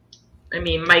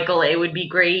mean, Michael A would be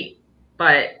great,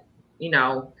 but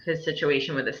his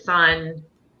situation with his son.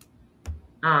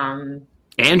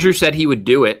 Andrew said he would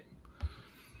do it.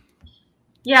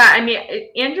 Yeah, I mean,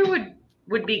 Andrew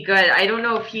would be good. I don't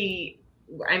know if we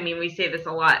say this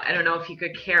a lot. I don't know if he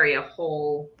could carry a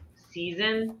whole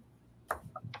season.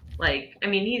 Like, I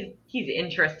mean, he's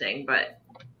interesting, but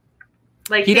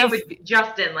with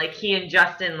Justin, like he and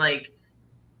Justin, like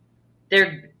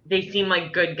they seem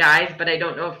like good guys, but I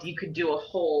don't know if you could do a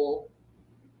whole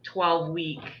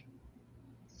 12-week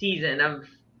season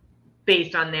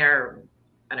based on their,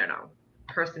 I don't know,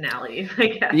 personalities, I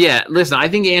guess. Yeah, listen, I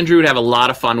think Andrew would have a lot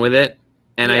of fun with it,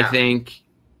 and I think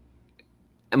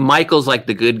Michael's like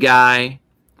the good guy.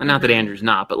 Not that Andrew's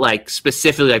not, but like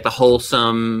specifically like the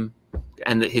wholesome,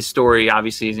 and his story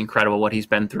obviously is incredible what he's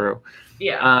been through.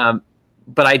 Yeah.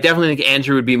 But I definitely think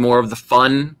Andrew would be more of the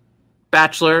fun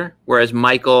Bachelor, whereas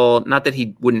Michael, not that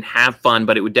he wouldn't have fun,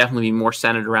 but it would definitely be more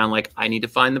centered around like, I need to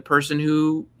find the person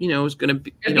who, is going to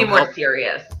be, more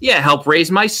serious. Yeah, help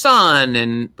raise my son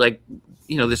and like,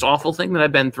 this awful thing that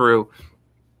I've been through.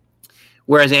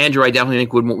 Whereas Andrew, I definitely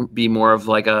think would be more of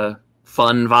like a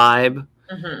fun vibe.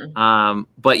 Mm-hmm.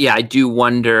 But yeah, I do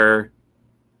wonder,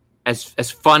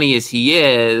 as funny as he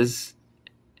is,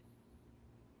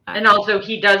 and also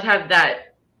he does have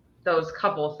those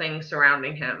couple things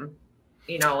surrounding him,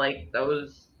 like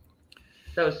those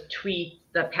tweets,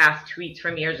 the past tweets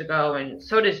from years ago, and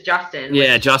so does Justin.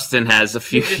 Yeah, Justin has a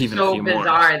few, even a few more. So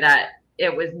bizarre that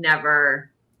it was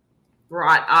never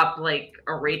brought up like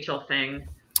a Rachel thing.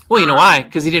 Well, you know why?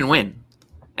 Because he didn't win.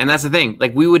 And that's the thing.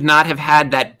 Like, we would not have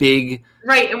had that big...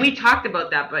 Right, and we talked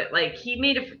about that, but, like, he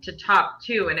made it to top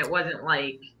 2, and it wasn't,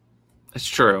 like... That's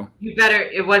true.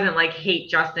 It wasn't, like, hate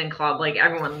Justin club. Like,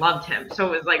 everyone loved him. So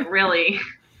it was, like, really...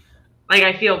 like,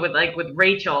 I feel with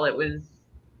Rachel, it was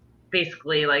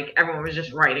basically, like, everyone was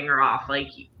just writing her off.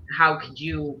 Like, how could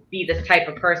you be this type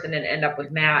of person and end up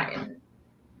with Matt? And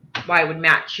why would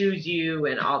Matt choose you?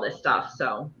 And all this stuff.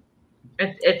 So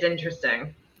it's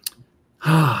interesting.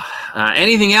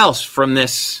 Anything else from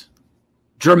this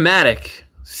dramatic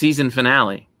season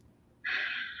finale?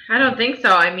 I don't think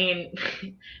so. I mean,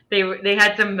 they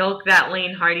had to milk that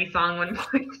Lane Hardy song one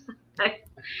point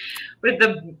with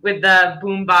the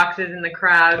boom boxes in the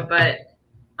crowd, but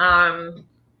other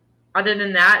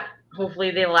than that,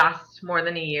 hopefully they last more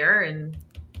than a year, and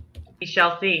we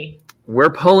shall see.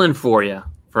 We're pulling for you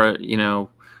for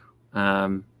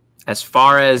as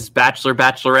far as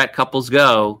Bachelorette couples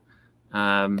go.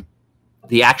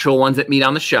 The actual ones that meet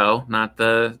on the show, not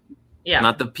the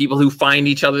people who find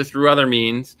each other through other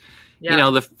means. Yeah.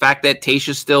 The fact that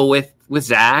Tayshia's still with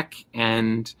Zach,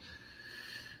 and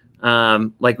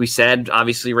like we said,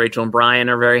 obviously Rachel and Brian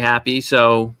are very happy.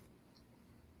 So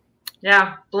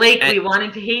yeah, Blake, we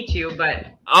wanted to hate you, but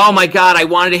oh my God, I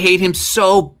wanted to hate him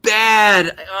so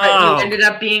bad. But you ended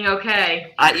up being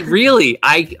okay.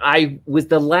 I was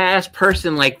the last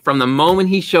person, like, from the moment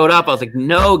he showed up, I was like,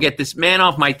 no, get this man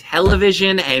off my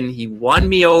television. And he won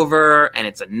me over, and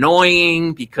it's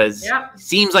annoying because he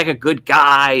seems like a good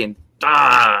guy, and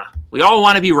we all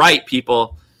want to be right,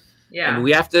 people. Yeah. And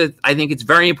we have to, I think it's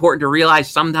very important to realize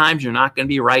sometimes you're not going to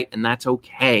be right, and that's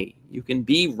okay. You can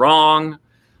be wrong.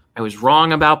 I was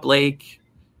wrong about Blake.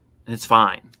 It's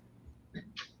fine.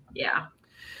 Yeah.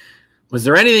 Was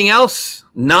there anything else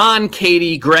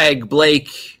non-Katie, Greg,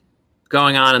 Blake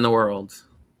going on in the world?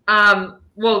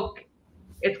 Well,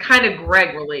 it's kind of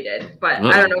Greg related, but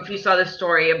I don't know if you saw the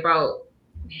story about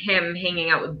him hanging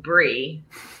out with Bree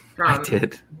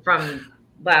from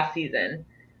last season.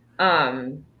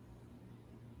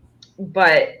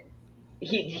 But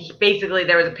he basically,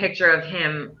 there was a picture of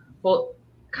him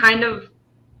kind of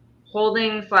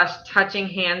holding / touching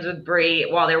hands with Bree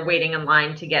while they're waiting in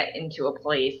line to get into a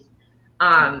place.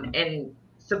 And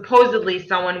supposedly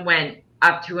someone went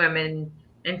up to him and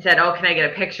said, oh, can I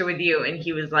get a picture with you? And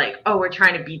he was like, oh, we're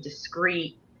trying to be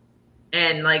discreet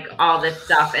and like all this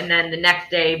stuff. And then the next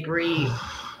day, Bree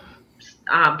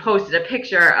posted a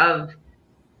picture of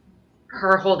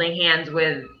her holding hands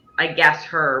with, I guess,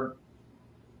 her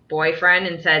boyfriend,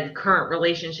 and said current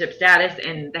relationship status.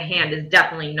 And the hand is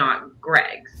definitely not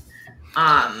Greg's.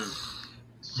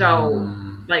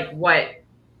 Like, what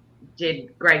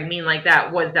did Greg mean like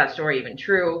that? Was that story even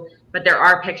true? But there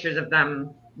are pictures of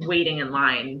them waiting in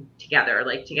line together,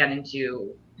 like to get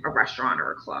into a restaurant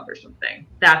or a club or something.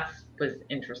 That was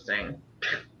interesting.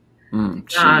 And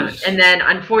then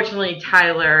unfortunately,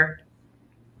 Tyler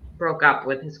broke up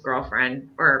with his girlfriend,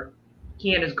 or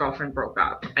he and his girlfriend broke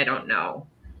up. I don't know.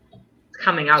 It's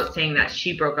coming out saying that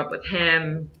she broke up with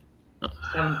him.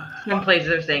 Some places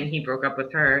are saying he broke up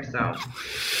with her, so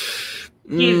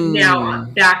he's now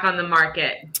back on the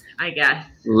market, I guess.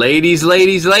 Ladies,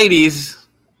 There's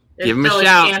give him a shout. There's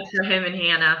still a chance for him and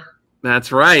Hannah.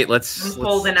 That's right. I'm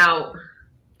holding out.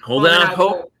 Holding out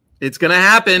hope. It's going to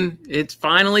happen. It's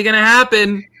finally going to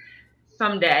happen.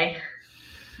 Someday.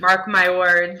 Mark my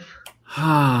words.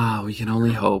 We can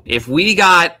only hope. If we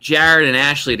got Jared and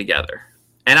Ashley together,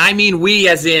 and I mean we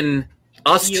as in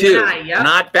us two,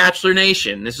 not Bachelor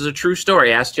Nation. This is a true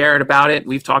story. Ask Jared about it.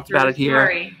 We've talked about it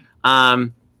here.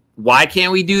 Why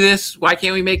can't we do this? Why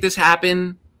can't we make this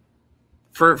happen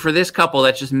for this couple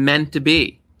that's just meant to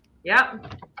be?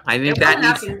 Yep. I think that will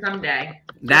happen someday.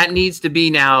 That needs to be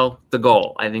now the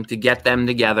goal. I think to get them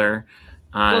together.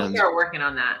 We'll start working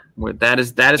on that. That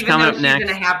is Even coming though up next. She's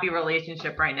in a happy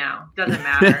relationship right now. Doesn't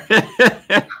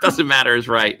matter. Doesn't matter is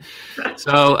right.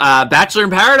 So Bachelor in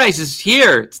Paradise is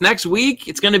here. It's next week.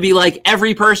 It's going to be like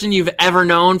every person you've ever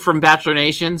known from Bachelor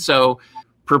Nation. So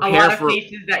prepare a lot of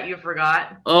faces that you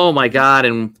forgot. Oh my God,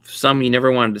 and some you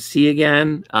never wanted to see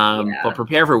again. But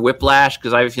prepare for whiplash,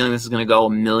 because I have a feeling this is going to go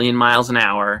 1,000,000 miles an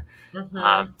hour.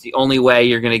 Mm-hmm. It's the only way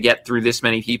you're going to get through this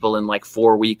many people in like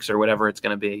 4 weeks or whatever it's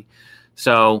going to be.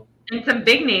 So, and some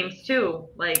big names too,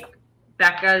 like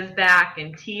Becca's back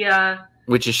and Tia,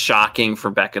 which is shocking for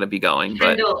Becca to be going.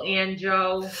 Kendall and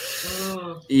Joe.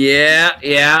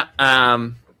 Yeah.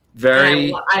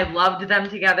 I loved them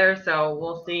together, so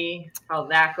we'll see how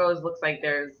that goes. Looks like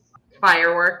there's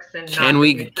fireworks and can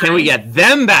we get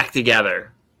them back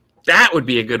together? That would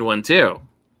be a good one too.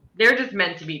 They're just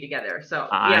meant to be together, so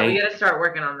we got to start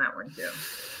working on that one too.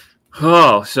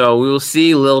 Oh, so we will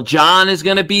see. Lil Jon is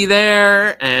going to be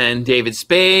there, and David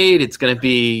Spade. It's going to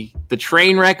be the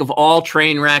train wreck of all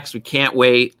train wrecks. We can't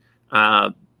wait.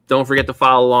 Don't forget to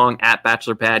follow along at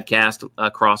Bachelor Podcast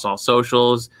across all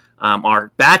socials.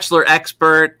 Our Bachelor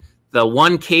expert, the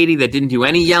one Katie that didn't do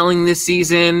any yelling this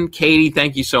season. Katie,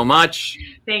 thank you so much.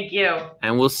 Thank you.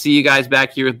 And we'll see you guys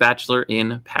back here with Bachelor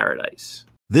in Paradise.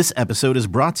 This episode is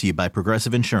brought to you by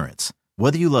Progressive Insurance.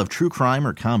 Whether you love true crime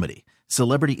or comedy,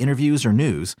 celebrity interviews or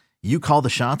news, you call the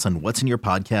shots on what's in your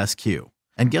podcast queue.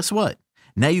 And guess what?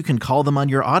 Now you can call them on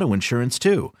your auto insurance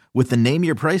too with the Name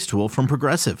Your Price tool from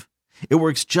Progressive. It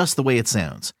works just the way it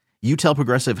sounds. You tell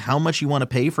Progressive how much you want to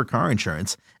pay for car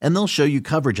insurance, and they'll show you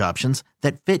coverage options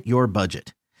that fit your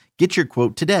budget. Get your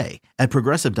quote today at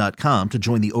Progressive.com to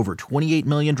join the over 28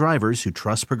 million drivers who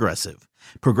trust Progressive.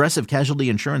 Progressive Casualty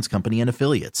Insurance Company and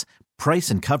Affiliates. Price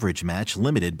and coverage match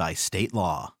limited by state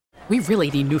law. We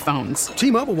really need new phones.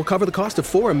 T-Mobile will cover the cost of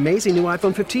 4 amazing new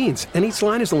iPhone 15s, and each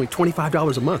line is only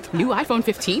 $25 a month. New iPhone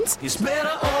 15s? It's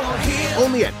better over here.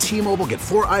 Only at T-Mobile, get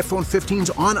 4 iPhone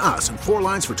 15s on us and 4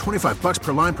 lines for $25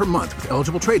 per line per month with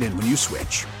eligible trade-in when you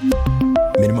switch.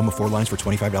 Minimum of 4 lines for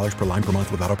 $25 per line per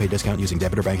month with auto-pay discount using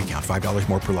debit or bank account. $5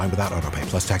 more per line without auto-pay,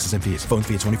 plus taxes and fees. Phone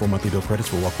fee at 24 monthly bill credits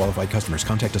for well-qualified customers.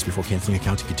 Contact us before canceling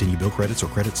account to continue bill credits or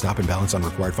credit stop and balance on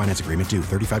required finance agreement due.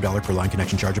 $35 per line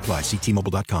connection charge applies. See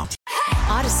T-Mobile.com.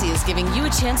 Odyssey is giving you a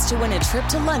chance to win a trip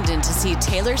to London to see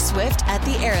Taylor Swift at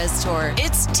the Eras Tour.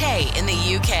 It's Tay in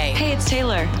the UK. Hey, it's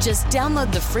Taylor. Just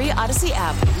download the free Odyssey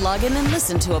app, log in and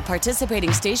listen to a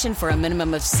participating station for a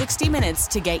minimum of 60 minutes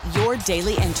to get your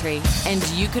daily entry. And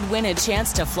you could win a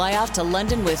chance to fly off to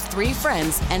London with 3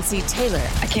 friends and see Taylor.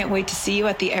 I can't wait to see you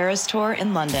at the Eras Tour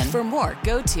in London. For more,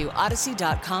 go to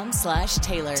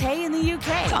odyssey.com/Taylor. Tay in the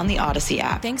UK. It's on the Odyssey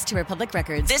app. Thanks to Republic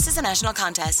Records. This is a national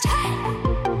contest.